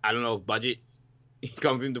I don't know if budget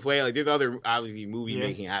comes into play. Like there's other obviously movie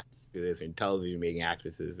making aspects to this and television making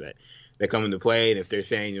actresses that come into play, and if they're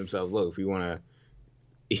saying to themselves, look, if we want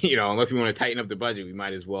to, unless we want to tighten up the budget, we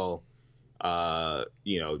might as well,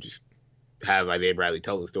 just have Isaiah Bradley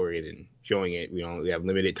tell the story and showing it. We have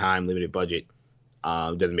limited time, limited budget.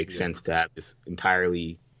 It doesn't make sense to have this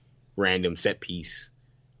entirely random set piece,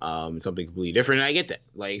 something completely different. And I get that,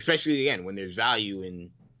 like especially again when there's value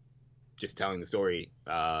in just telling the story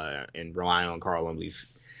and relying on Carl Lumbly's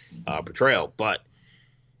portrayal. But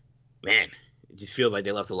man, it just feels like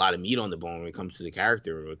they left a lot of meat on the bone when it comes to the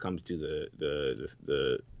character, when it comes to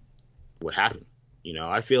the what happened.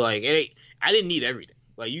 I feel like I didn't need everything.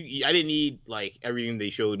 Like I didn't need like everything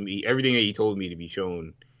they showed me, everything that he told me to be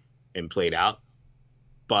shown and played out.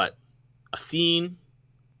 But a scene,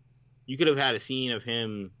 you could have had a scene of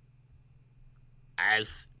him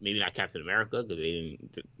as maybe not Captain America because they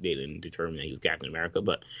didn't determine that he was Captain America,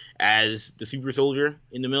 but as the super soldier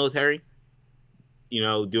in the military,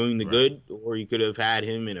 doing the good. Or you could have had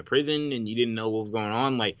him in a prison and you didn't know what was going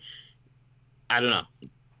on. Like I don't know.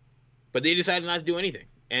 But they decided not to do anything.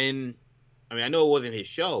 And, I mean, I know it wasn't his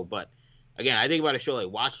show, but, again, I think about a show like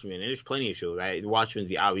Watchmen, and there's plenty of shows. Watchmen's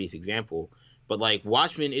the obvious example. But, like,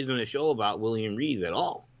 Watchmen isn't a show about William Reeves at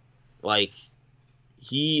all. Like,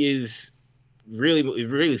 he is really,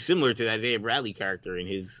 really similar to the Isaiah Bradley character in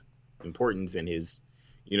his importance and his,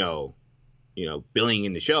 billing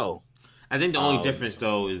in the show. I think the only difference,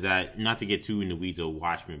 though, is that, not to get too in the weeds of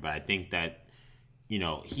Watchmen, but I think that,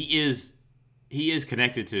 he is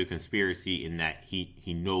connected to a conspiracy in that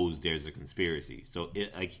he knows there's a conspiracy. So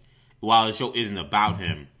while the show isn't about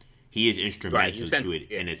him, he is instrumental to it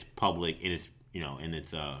in its public, in its in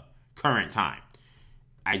its current time.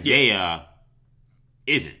 Isaiah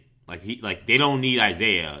isn't like they don't need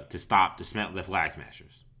Isaiah to stop the Flag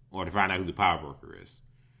Smashers or to find out who the power broker is.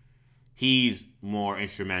 He's more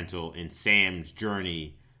instrumental in Sam's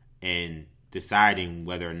journey in deciding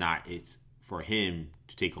whether or not it's for him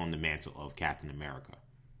to take on the mantle of Captain America,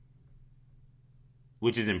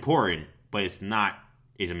 which is important, but it's not.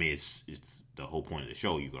 It's the whole point of the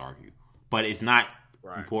show, you could argue, but it's not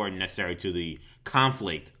important necessarily to the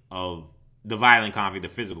conflict of the violent conflict, the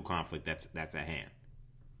physical conflict that's at hand.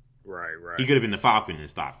 Right. He could have been the Falcon and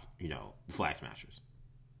stopped, the Flag Smashers.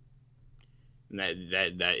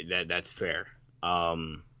 That's fair.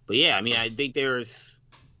 But yeah, I mean, I think there's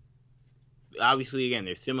obviously again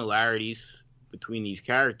there's similarities between these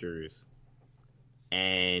characters,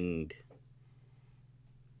 and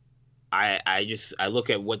I look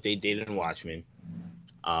at what they did in Watchmen,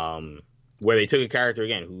 where they took a character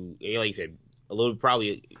again who, like you said, a little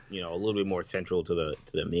bit more central to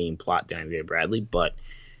the main plot than Isaiah Bradley, but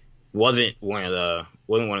wasn't one of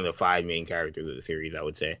the five main characters of the series, I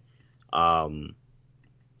would say. And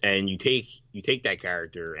you take that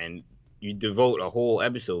character and you devote a whole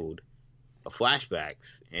episode of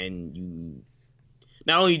flashbacks, and you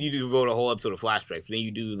not only do you devote a whole episode of flashbacks, but then you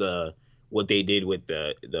do what they did with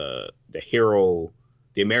the hero,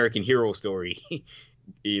 the American hero story,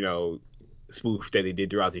 spoof that they did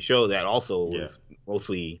throughout the show that also was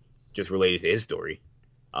mostly just related to his story.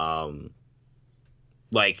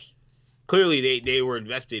 Like clearly they were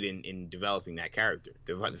invested in developing that character,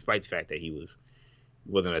 despite the fact that he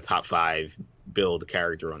wasn't a top 5 build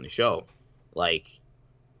character on the show. Like,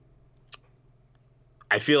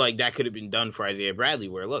 I feel like that could have been done for Isaiah Bradley,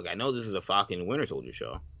 where, look, I know this is a Falcon and Winter Soldier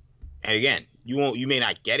show. And again, you may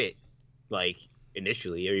not get it, like,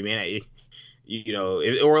 initially, or you may not,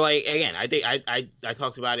 or like, again, I think I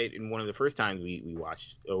talked about it in one of the first times we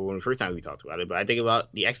watched, or one of the first times we talked about it, but I think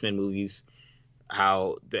about the X-Men movies,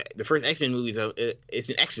 how the first X-Men movies, it's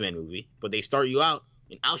an X-Men movie, but they start you out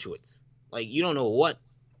in Auschwitz. Like, you don't know what's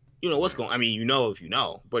going on. I mean, if you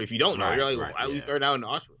know, but if you don't know, you're like, why we start out in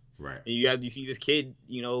Auschwitz? Right. And you see this kid,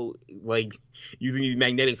 like using these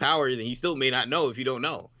magnetic powers, and you still may not know if you don't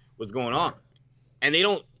know what's going on. And they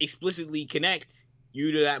don't explicitly connect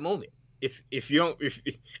you to that moment. If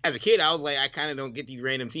as a kid, I was like, I kind of don't get these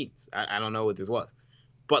random scenes. I don't know what this was.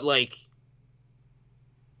 But like,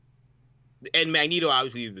 and Magneto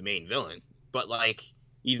obviously is the main villain, but like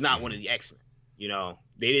he's not one of Mm-hmm. the X-Men. You know,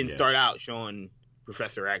 they didn't Yeah. start out showing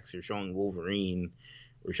Professor X or showing Wolverine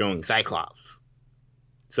or showing Cyclops.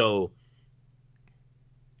 So,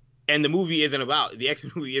 and the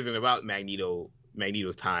X-Men movie isn't about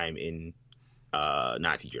Magneto's time in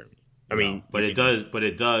Nazi Germany. I No, mean, but it does. But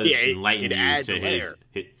it yeah, does enlighten it you adds to a his. layer.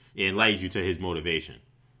 It Right. enlightens you to his motivation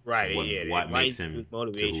Right. and Yeah. It what makes enlightens his him to who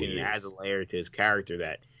motivation he and adds a is. layer to his character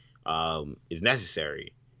that is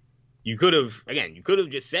necessary. You could have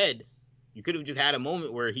just said, you could have just had a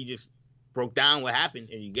moment where he just broke down what happened,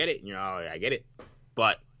 and you get it. You know, "Oh, I get it,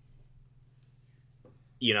 but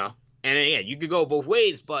you know, and again, you could go both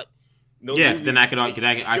ways. But those Yeah, 'cause then movies,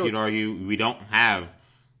 I showed could argue we don't have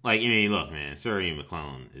like I mean, look, man, Sir Ian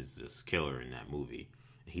McClellan is just killer in that movie.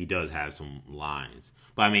 He does have some lines,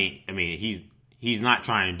 but I mean, he's not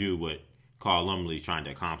trying to do what Carl Lumbly's trying to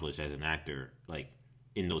accomplish as an actor, like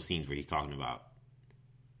in those scenes where he's talking about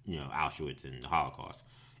Auschwitz and the Holocaust,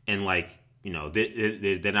 and like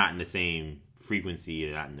they're not in the same frequency,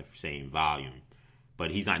 they're not in the same volume, but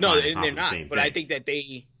he's not no, trying to and they're accomplish the not. same But I thing. think that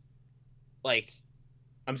they like.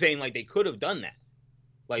 I'm saying like they could have done that.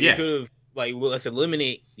 Like they Yeah, could have like, well, let's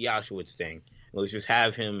eliminate the Auschwitz thing. Let's just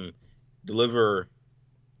have him deliver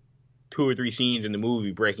 2 or 3 scenes in the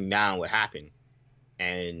movie breaking down what happened,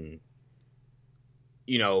 and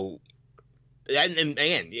you know, and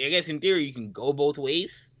again, I guess in theory you can go both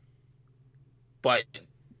ways, but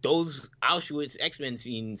those Auschwitz X-Men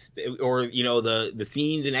scenes, or the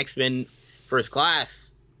scenes in X-Men First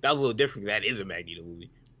Class, that was a little different. That is a Magneto movie,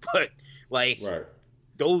 but like right.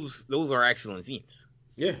 those are excellent scenes.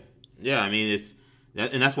 Yeah, yeah. I mean,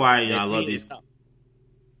 and that's why That I love scene these. itself.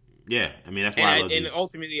 Yeah, I mean that's why I And love and these.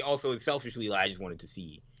 ultimately, also selfishly, I just wanted to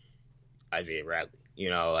see Isaiah Bradley. You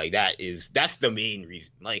know, like that's the main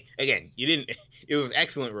reason. Like again, you didn't. It was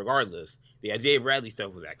excellent regardless. The Isaiah Bradley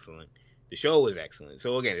stuff was excellent. The show was excellent.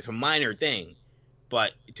 So again, it's a minor thing,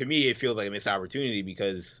 but to me, it feels like a missed opportunity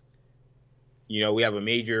because we have a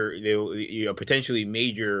major, potentially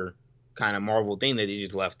major kind of Marvel thing that they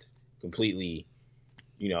just left completely.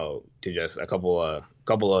 To just a couple of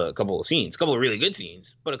scenes, a couple of really good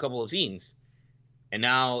scenes, but a couple of scenes. And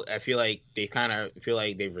now I feel like they kind of feel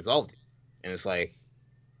like they've resolved it, and it's like,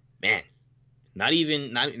 man, not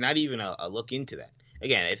even a look into that.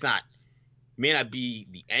 Again, it's not may not be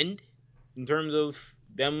the end in terms of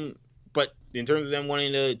them, but in terms of them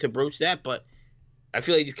wanting to broach that. But I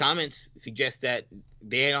feel like these comments suggest that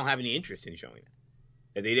they don't have any interest in showing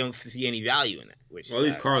that they don't see any value in that. Which Well, at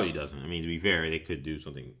least Carly doesn't. I mean, to be fair, they could do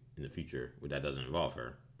something in the future where that doesn't involve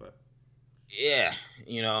her. But yeah,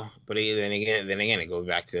 but then again, it goes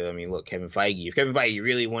back to, I mean, look, Kevin Feige. If Kevin Feige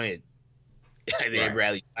really wanted Isaiah right,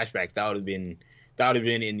 Bradley flashbacks, that would have been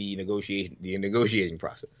in the negotiating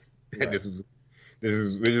process. right. This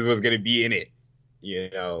is what's gonna be in it.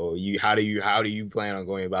 How do you plan on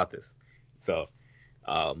going about this? So,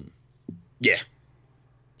 yeah.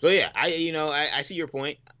 So yeah, I see your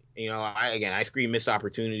point. I scream missed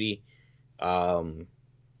opportunity. Um,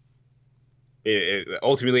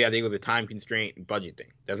 ultimately, I think it was a time constraint and budget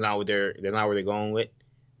thing. That's not where they're going with.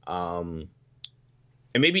 And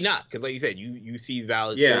maybe not, because like you said, you see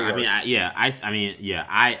valid. Yeah, story I mean, arcs.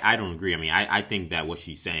 I don't agree. I mean, I think that what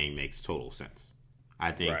she's saying makes total sense.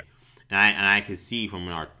 I think, Right. and I can see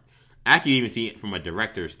I can even see it from a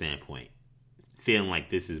director's standpoint, feeling like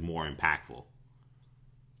this is more impactful.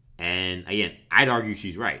 And again, I'd argue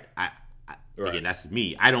she's right. Right. Again, that's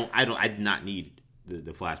me. I did not need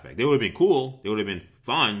the flashback. They would have been cool. They would have been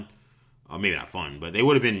fun, or maybe not fun, but they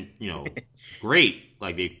would have been, great.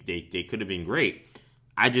 Like they could have been great.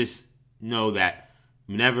 I just know that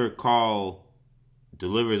whenever Carl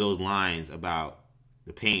delivers those lines about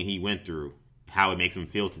the pain he went through, how it makes him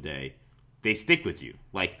feel today, they stick with you.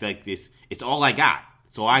 Like this, it's all I got.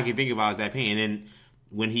 So all I can think about is that pain. And then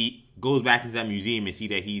when he goes back into that museum and see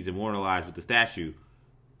that he's immortalized with the statue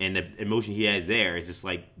and the emotion he has there, it's just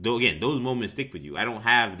like, again, those moments stick with you. I don't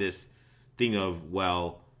have this thing of,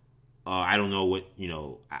 well, I don't know what,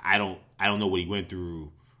 I don't know what he went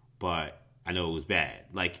through, but I know it was bad.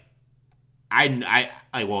 Like, I do know.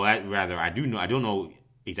 I don't know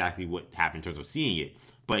exactly what happened in terms of seeing it,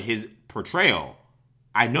 but his portrayal,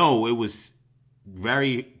 I know it was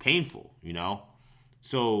very painful.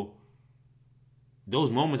 So those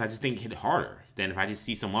moments I just think hit harder than if I just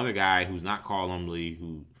see some other guy who's not Carl Lumbly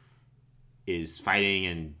who is fighting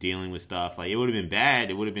and dealing with stuff. Like, it would have been bad.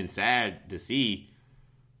 It would have been sad to see.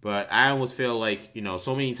 But I almost feel like,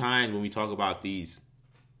 so many times when we talk about these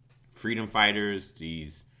freedom fighters,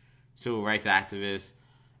 these civil rights activists,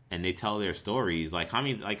 and they tell their stories, like how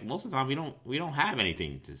many, like most of the time we don't have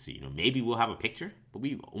anything to see. You know, maybe we'll have a picture, but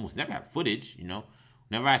we almost never have footage. You know,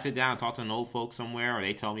 whenever I sit down and talk to an old folks somewhere, or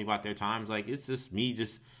they tell me about their times, like it's just me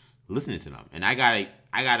just listening to them, and I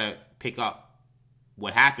gotta pick up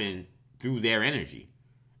what happened through their energy,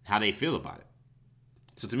 how they feel about it.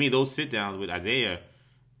 So to me, those sit downs with Isaiah,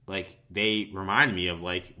 like they remind me of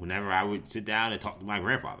like whenever I would sit down and talk to my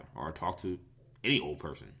grandfather or talk to any old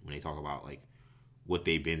person when they talk about like what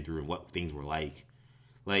they've been through and what things were like.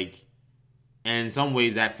 Like, and in some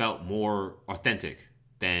ways that felt more authentic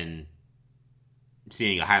than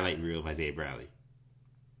seeing a highlight reel of Isaiah Bradley.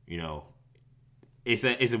 You know, it's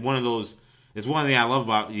one of those. It's one thing I love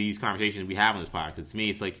about these conversations we have on this podcast. Because to me,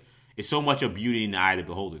 it's like it's so much a beauty in the eye of the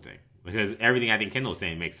beholder thing. Because everything I think Kendall's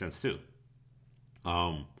saying makes sense too.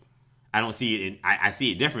 I don't see it. I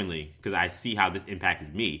see it differently because I see how this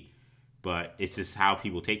impacted me. But it's just how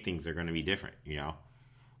people take things are going to be different. You know.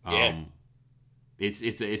 Yeah.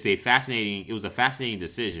 It's a fascinating. It was a fascinating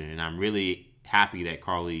decision, and I'm really happy that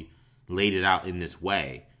Carly laid it out in this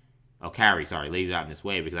way. Oh, Carrie, sorry, laid it out in this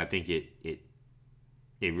way because I think it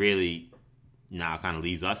really now kind of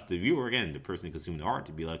leads us, the viewer, again, the person consuming the art,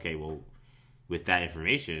 to be like, okay, well, with that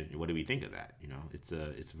information, what do we think of that? You know,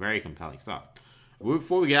 it's very compelling stuff.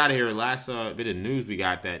 Before we get out of here, last bit of news we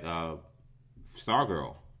got that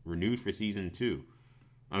Stargirl renewed for season 2.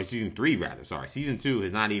 Season 3 rather. Sorry, season 2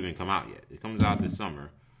 has not even come out yet. It comes out this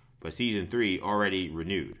summer, but season 3 already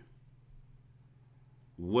renewed.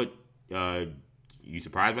 What you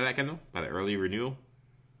surprised by that, Kendall? By the early renewal?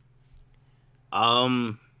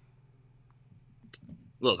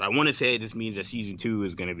 Look, I want to say this means that season 2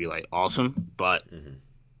 is going to be like awesome, but then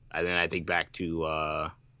I think back to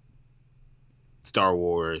Star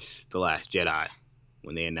Wars: The Last Jedi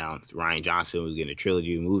when they announced Rian Johnson was getting a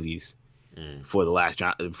trilogy of movies before the Last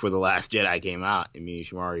Jedi came out. And me and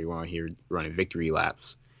Shamari were on here running victory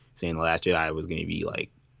laps, saying The Last Jedi was going to be like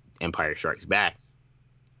Empire Strikes Back,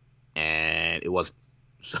 and it wasn't.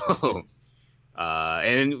 So.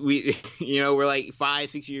 And we, we're like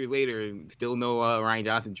 5-6 years later and still no Rian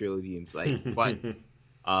Johnson trilogy. And it's like, but,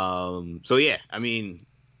 so yeah, I mean,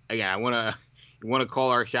 again, I want to call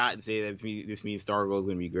our shot and say that this means Stargirl is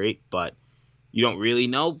going to be great, but you don't really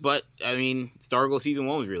know. But I mean, Stargirl season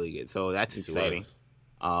 1 was really good, so that's exciting.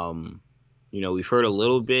 We've heard a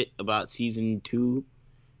little bit about season 2.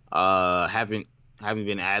 Haven't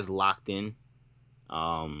been as locked in.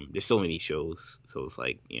 There's so many shows, so it's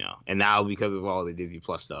like, and now because of all the Disney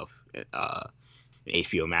Plus stuff,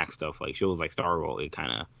 HBO Max stuff, like shows like Stargirl, it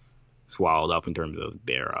kind of swallowed up in terms of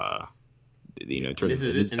their,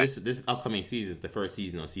 this upcoming season is the first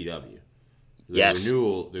season on CW.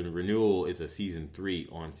 The renewal is a season 3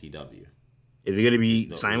 on CW. Is it going to be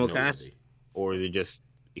simulcast, or is it just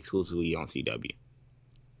exclusively on CW?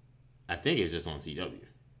 I think it's just on CW.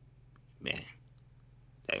 Man,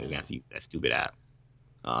 we're gonna have to use that stupid app.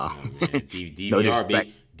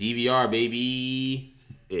 DVR, baby.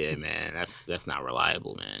 Yeah, man, that's not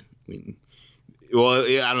reliable, man. I mean, well,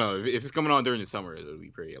 yeah, I don't know if it's coming on during the summer, it'll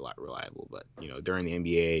be pretty a lot reliable. But during the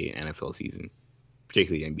NBA and NFL season,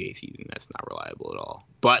 particularly the NBA season, that's not reliable at all.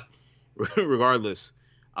 But regardless,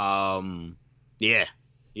 it's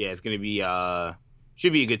gonna be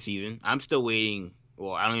should be a good season. I'm still waiting.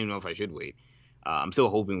 Well, I don't even know if I should wait. I'm still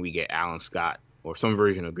hoping we get Alan Scott or some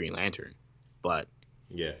version of Green Lantern, but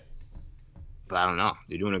I don't know.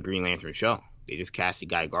 They're doing a Green Lantern show. They just casted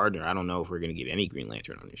Guy Gardner. I don't know if we're gonna get any Green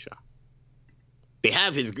Lantern on this show. They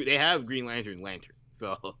have Green Lantern,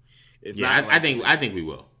 so it's not. I think we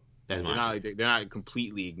will. That's they're not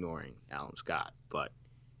completely ignoring Alan Scott, but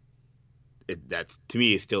that's to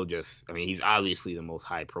me is still just. I mean, he's obviously the most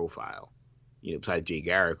high profile. Besides Jay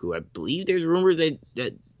Garrick, who I believe there's rumors that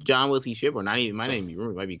John Wesley Shipp, or not even, might not even be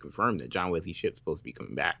rumors, might be confirmed that John Wesley Shipp's supposed to be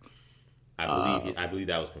coming back. I believe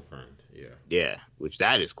that was confirmed. Yeah. Yeah, which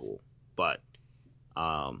that is cool. But,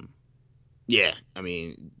 I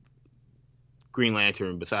mean, Green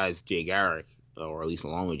Lantern, besides Jay Garrick, or at least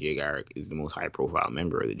along with Jay Garrick, is the most high-profile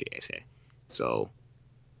member of the JSA. So,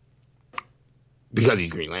 because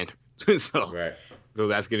he's Green Lantern. Right. So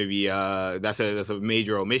that's going to be that's a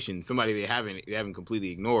major omission. Somebody they haven't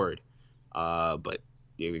completely ignored. But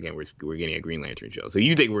again, we're getting a Green Lantern show. So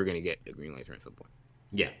you think we're going to get a Green Lantern at some point?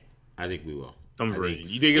 Yeah, I think we will. Some version.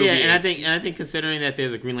 You think it'll be? And I think considering that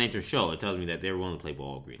there's a Green Lantern show, it tells me that they're willing to play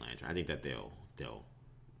ball Green Lantern. I think that they'll throw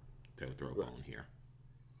a bone here.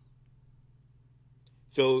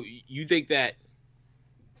 So you think that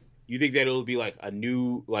it'll be like a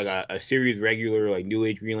new, like a series regular, like New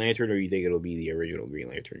Age Green Lantern, or you think it'll be the original Green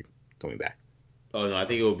Lantern coming back? Oh no, I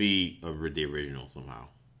think it'll be the original somehow.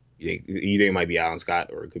 You think either it might be Alan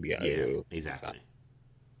Scott or it could be exactly. Scott.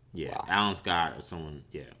 Yeah, Wow. Alan Scott or someone.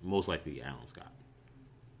 Yeah, most likely Alan Scott.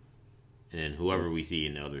 And then whoever we see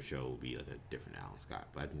in the other show will be like a different Alan Scott.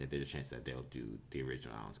 But I think that there's a chance that they'll do the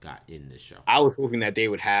original Alan Scott in this show. I was hoping that they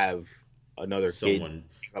would have another Someone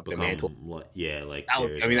kid pick up the mantle. Yeah, like That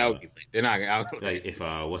would, I mean, that would be, they're not like if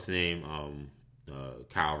what's the name?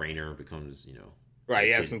 Kyle Rayner becomes, right.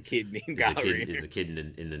 You have some kid named Kyle Rayner. There's a kid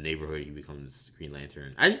in the neighborhood. He becomes Green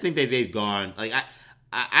Lantern. I just think that they've gone like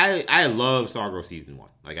I love Stargirl season 1.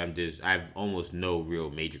 Like I have almost no real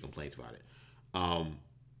major complaints about it.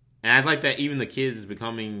 And I like that even the kids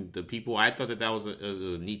becoming the people. I thought that was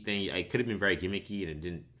a neat thing. It could have been very gimmicky, and it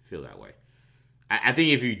didn't feel that way. I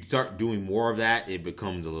think if you start doing more of that, it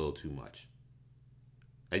becomes a little too much.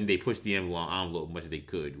 I think they pushed the envelope as much as they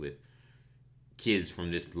could with kids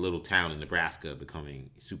from this little town in Nebraska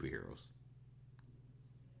becoming superheroes.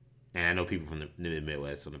 And I know people from the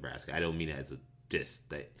Midwest or Nebraska. I don't mean that as a diss.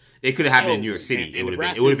 That it could have happened in New York City. It would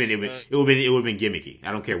have been gimmicky.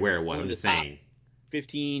 I don't care where it was. I'm just saying.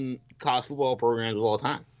 15 college football programs of all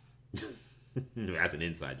time. That's an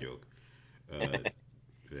inside joke.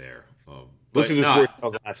 There. Listen to Sports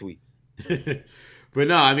Talk last week. But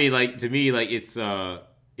no, I mean, like to me, like it's not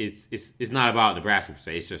about Nebraska per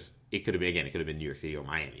se. It's just it could have been New York City or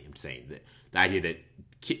Miami. I'm saying that the idea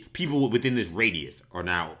that people within this radius are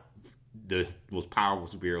now the most powerful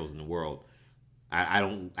superheroes in the world.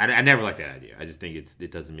 I never like that idea. I just think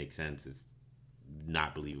it doesn't make sense. It's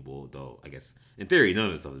not believable, though. I guess in theory, none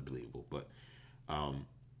of this stuff is believable. But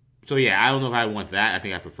so yeah, I don't know if I want that. I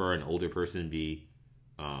think I prefer an older person be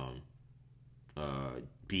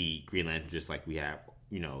Green Lantern, just like we have,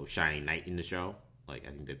 Shining Knight in the show. Like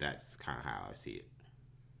I think that's kind of how I see it.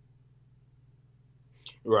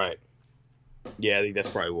 Right. Yeah, I think that's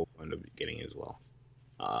probably what we'll end up getting as well.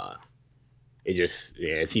 It just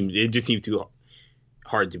seemed too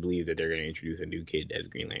hard to believe that they're going to introduce a new kid as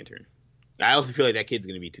Green Lantern. I also feel like that kid's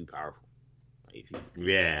going to be too powerful.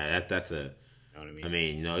 Yeah, that's a. You know what I mean? I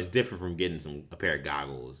mean, it's different from getting a pair of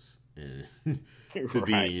goggles and to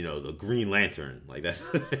be, the Green Lantern. Like that's,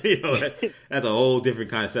 that's a whole different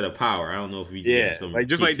kind of set of power. I don't know if we get some. Like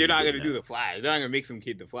just like they're not going to do the Flash. They're not going to make some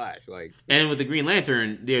kid the Flash. Like, and with the Green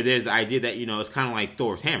Lantern, there's the idea that it's kind of like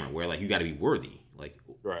Thor's hammer, where like you got to be worthy. Like,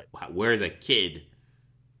 right? Where's a kid?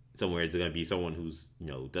 Somewhere it's going to be someone who's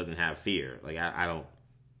doesn't have fear. Like I don't.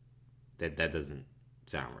 That doesn't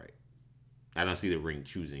sound right. I don't see the Ring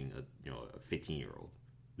choosing a 15-year-old,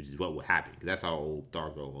 which is what would happen because that's how old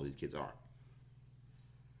Stargirl and all these kids are.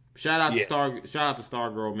 Shout out to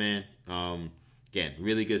Stargirl, man. Again,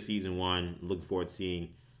 really good season 1. Looking forward to seeing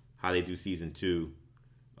how they do season 2.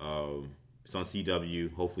 It's on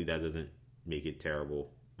CW. Hopefully that doesn't make it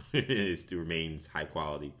terrible. It still remains high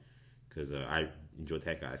quality because I enjoyed the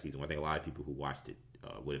heck out of season 1. I think a lot of people who watched it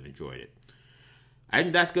would have enjoyed it. I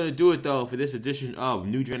think that's going to do it, though, for this edition of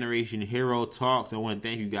New Generation Hero Talks. I want to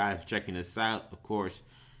thank you guys for checking us out. Of course,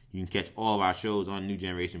 you can catch all of our shows on New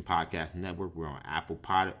Generation Podcast Network. We're on Apple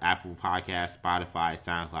Podcasts, Spotify,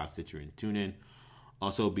 SoundCloud, Stitcher, and TuneIn.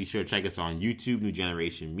 Also, be sure to check us on YouTube, New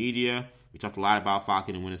Generation Media. We talked a lot about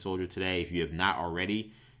Falcon and Winter Soldier today. If you have not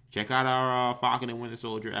already, check out our Falcon and Winter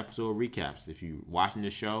Soldier episode recaps. If you're watching the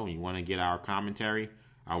show and you want to get our commentary,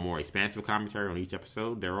 our more expansive commentary on each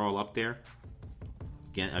episode, they're all up there.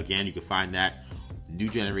 Again, you can find that New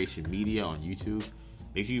Generation Media on YouTube.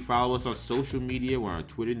 Make sure you follow us on social media. We're on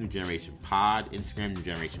Twitter, New Generation Pod, Instagram, New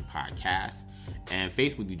Generation Podcast, and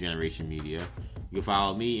Facebook, New Generation Media. You can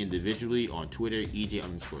follow me individually on Twitter,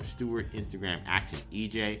 EJ_Stewart, Instagram,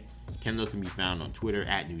 ActionEJ. Kendall can be found on Twitter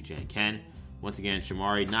at NewGenKen. Once again,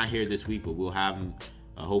 Shamari not here this week, but we'll have him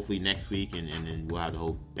hopefully next week, and then we'll have the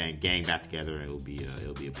whole gang back together, and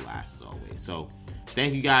it'll be a blast as always. So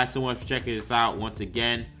thank you guys so much for checking us out once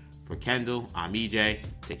again. For Kendall, I'm EJ.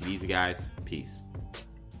 Take it easy, guys. Peace.